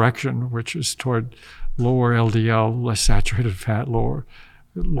one direction, which is toward lower LDL, less saturated fat, lower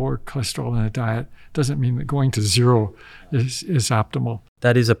cholesterol in the diet, doesn't mean that going to zero is optimal.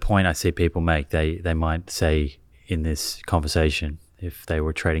 That is a point I see people make. They might say in this conversation, if they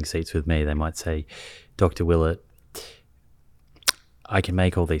were trading seats with me, they might say, Dr. Willett, I can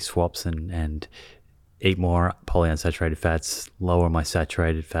make all these swaps and eat more polyunsaturated fats, lower my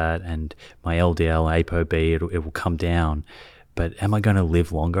saturated fat, and my LDL, ApoB, it will come down. But am I going to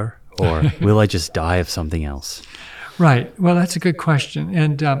live longer, or will I just die of something else? Right. Well, that's a good question.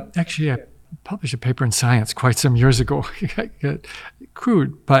 And actually, I published a paper in Science quite some years ago,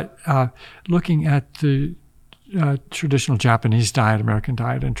 crude, but looking at the traditional Japanese diet, American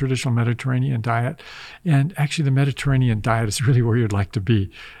diet, and traditional Mediterranean diet. And actually, the Mediterranean diet is really where you'd like to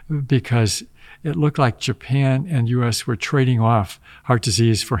be, because it looked like Japan and U.S. were trading off heart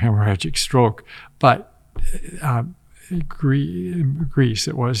disease for hemorrhagic stroke. But Greece,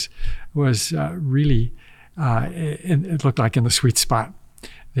 it was really, it looked like in the sweet spot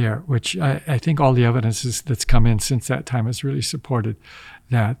there, which I think all the evidence that's come in since that time has really supported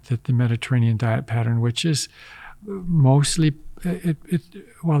that the Mediterranean diet pattern, which is mostly,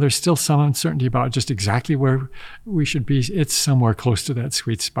 while there's still some uncertainty about just exactly where we should be, it's somewhere close to that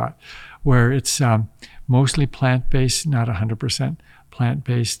sweet spot, where it's mostly plant-based, not 100%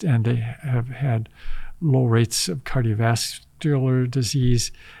 plant-based, and they have had low rates of cardiovascular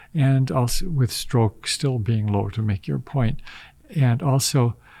disease, and also with stroke still being low, to make your point. And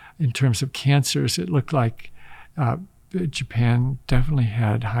also, in terms of cancers, it looked like Japan definitely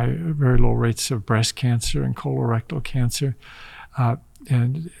had very low rates of breast cancer and colorectal cancer.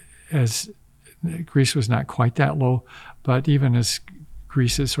 And as Greece was not quite that low, but even as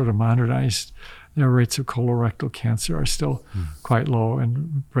Greece is sort of modernized, their rates of colorectal cancer are still quite low,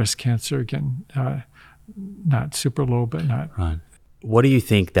 and breast cancer, again, not super low, but not. Right. What do you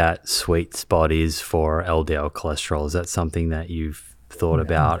think that sweet spot is for LDL cholesterol? Is that something that you've thought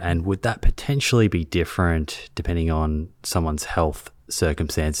about? And would that potentially be different depending on someone's health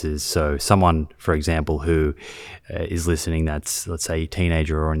circumstances? So someone, for example, who is listening that's, let's say, a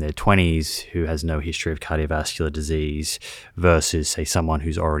teenager or in their 20s who has no history of cardiovascular disease versus, say, someone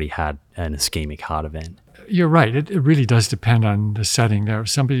who's already had an ischemic heart event. You're right. It really does depend on the setting there. If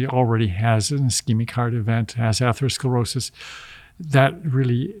somebody already has an ischemic heart event, has atherosclerosis, that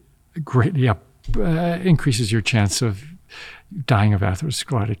really greatly increases your chance of dying of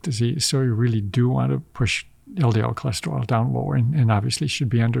atherosclerotic disease. So you really do want to push LDL cholesterol down lower, and obviously should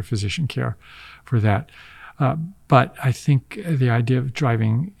be under physician care for that. But I think the idea of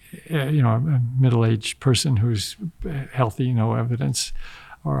driving, a middle-aged person who's healthy, no evidence,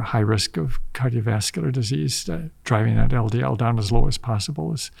 or high risk of cardiovascular disease, driving that LDL down as low as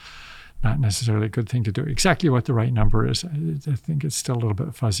possible is not necessarily a good thing to do. Exactly what the right number is, I think it's still a little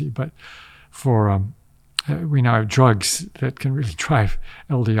bit fuzzy. But for we now have drugs that can really drive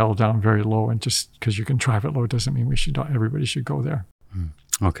LDL down very low, and just because you can drive it low doesn't mean everybody should go there.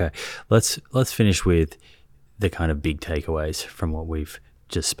 Okay, let's finish with the kind of big takeaways from what we've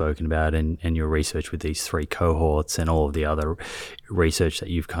just spoken about, and your research with these 3 cohorts and all of the other research that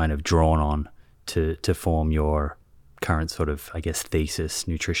you've kind of drawn on to form your current sort of, I guess,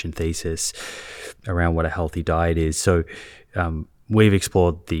 nutrition thesis around what a healthy diet is. So we've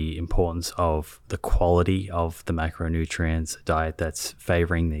explored the importance of the quality of the macronutrients, a diet that's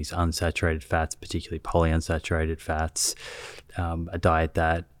favoring these unsaturated fats, particularly polyunsaturated fats, a diet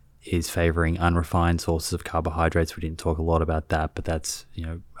that is favoring unrefined sources of carbohydrates. We didn't talk a lot about that, but that's,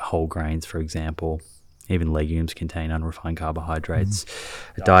 whole grains, for example, Even legumes contain unrefined carbohydrates.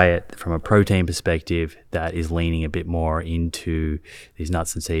 A diet from a protein perspective that is leaning a bit more into these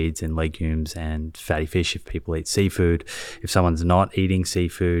nuts and seeds and legumes and fatty fish if people eat seafood. If someone's not eating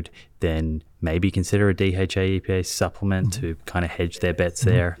seafood, then maybe consider a DHA EPA supplement to kind of hedge their bets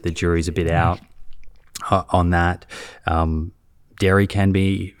there. The jury's a bit out on that. Dairy can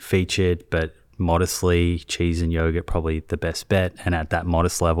be featured, but modestly. Cheese and yogurt probably the best bet, and at that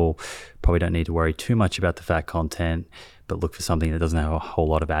modest level probably don't need to worry too much about the fat content, but look for something that doesn't have a whole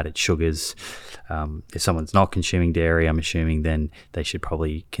lot of added sugars. If someone's not consuming dairy, I'm assuming then they should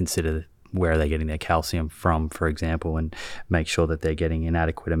probably consider where they're getting their calcium from, for example, and make sure that they're getting an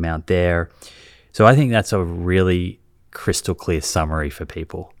adequate amount there. So I think that's a really crystal clear summary for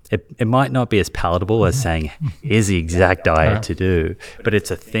people. It might not be as palatable as saying, here's the exact diet to do, but it's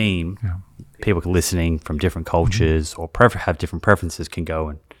a theme. People listening from different cultures or have different preferences can go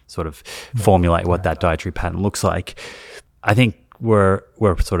and sort of formulate what that dietary pattern looks like. I think we're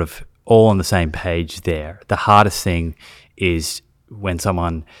sort of all on the same page there. The hardest thing is when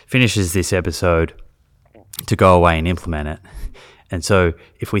someone finishes this episode to go away and implement it. And so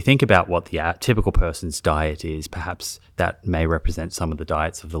if we think about what the typical person's diet is, perhaps that may represent some of the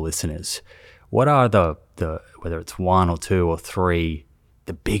diets of the listeners. What are the whether it's one or two or three,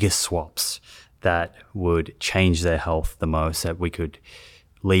 the biggest swaps that would change their health the most, that we could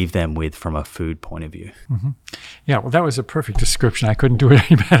leave them with from a food point of view? Yeah, well, that was a perfect description. I couldn't do it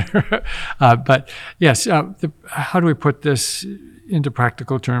any better. But yes, how do we put this into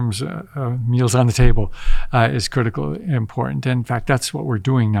practical terms? Meals on the table is critical, important. In fact, that's what we're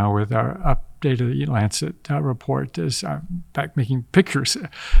doing now with our update of the Eat Lancet report, is in fact making pictures.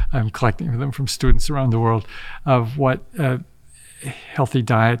 I'm collecting them from students around the world of what healthy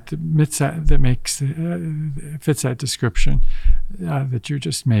diet fits that description that you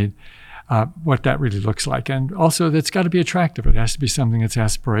just made, what that really looks like. And also that's got to be attractive. It has to be something that's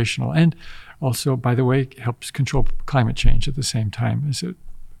aspirational. And also, by the way, helps control climate change at the same time as it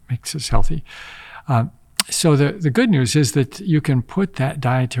makes us healthy. So the good news is that you can put that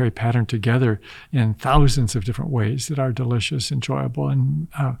dietary pattern together in thousands of different ways that are delicious, enjoyable, and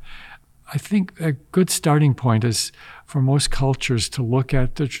I think a good starting point is for most cultures to look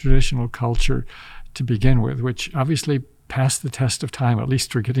at the traditional culture to begin with, which obviously passed the test of time. At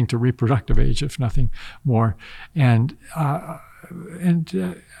least we're getting to reproductive age, if nothing more, and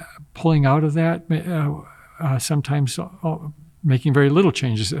pulling out of that, sometimes making very little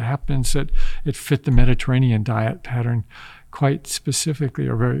changes. It happens that it fit the Mediterranean diet pattern quite specifically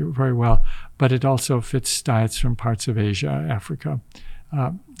or very, very well, but it also fits diets from parts of Asia, Africa,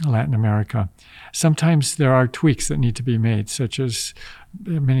 Latin America. Sometimes there are tweaks that need to be made, such as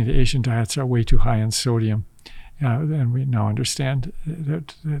many of the Asian diets are way too high in sodium. And we now understand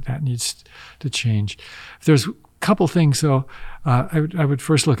that needs to change. There's a couple things, though. I would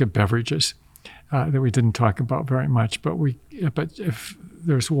first look at beverages that we didn't talk about very much. But if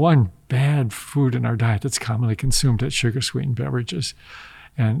there's one bad food in our diet that's commonly consumed, it's sugar-sweetened beverages.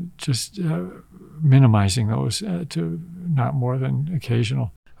 And just minimizing those to not more than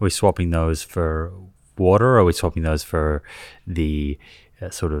occasional. Are we swapping those for water, or are we swapping those for the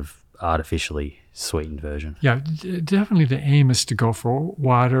sort of artificially sweetened version? Yeah, definitely the aim is to go for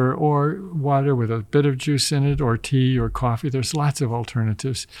water, or water with a bit of juice in it, or tea or coffee. There's lots of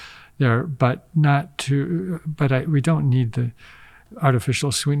alternatives there, but we don't need the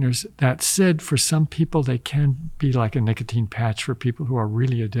artificial sweeteners. That said, for some people, they can be like a nicotine patch for people who are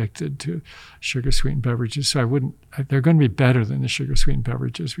really addicted to sugar-sweetened beverages. So they're going to be better than the sugar-sweetened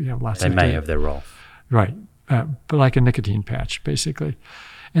beverages. We have lots of They may have their role. Right, but like a nicotine patch, basically.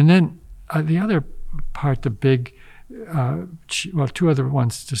 And then the other part, the big, two other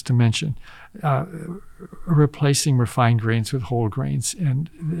ones just to mention, replacing refined grains with whole grains. And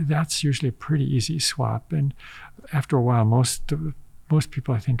that's usually a pretty easy swap. And after a while, most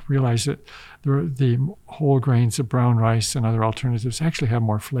people, I think, realize that the whole grains of brown rice and other alternatives actually have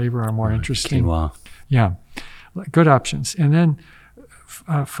more flavor, are more interesting. Quinoa. Yeah, good options. And then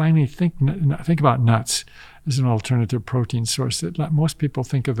finally, think about nuts as an alternative protein source. That most people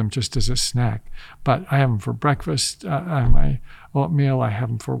think of them just as a snack, but I have them for breakfast on my oatmeal. I have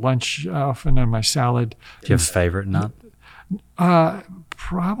them for lunch often on my salad. Do you have a favorite nut?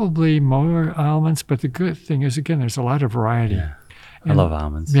 Probably more almonds, but the good thing is, again, there's a lot of variety. Yeah. I love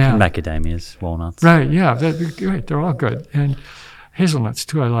almonds. Yeah. Macadamias, walnuts. Right, yeah, they're great. They're all good. And hazelnuts,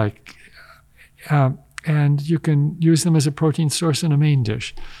 too, I like. And you can use them as a protein source in a main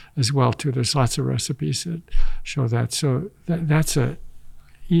dish as well, too. There's lots of recipes that show that. So that's an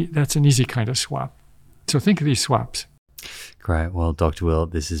easy kind of swap. So think of these swaps. Great. Well, Dr.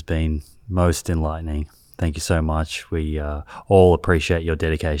 Willett, this has been most enlightening. Thank you so much. We all appreciate your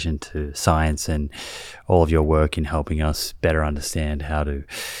dedication to science and all of your work in helping us better understand how to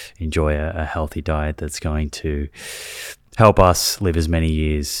enjoy a healthy diet that's going to help us live as many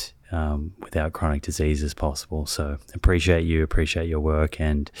years without chronic disease as possible. So appreciate your work,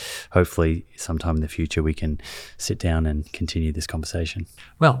 and hopefully sometime in the future we can sit down and continue this conversation.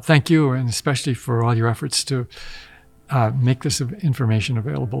 Well, thank you, and especially for all your efforts to make this information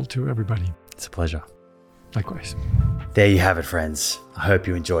available to everybody. It's a pleasure. Likewise. There you have it, friends. I hope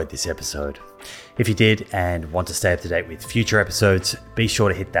you enjoyed this episode. If you did and want to stay up to date with future episodes, be sure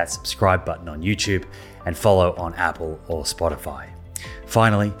to hit that subscribe button on YouTube and follow on Apple or Spotify.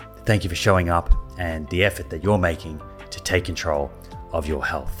 Finally, thank you for showing up and the effort that you're making to take control of your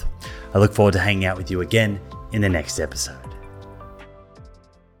health. I look forward to hanging out with you again in the next episode.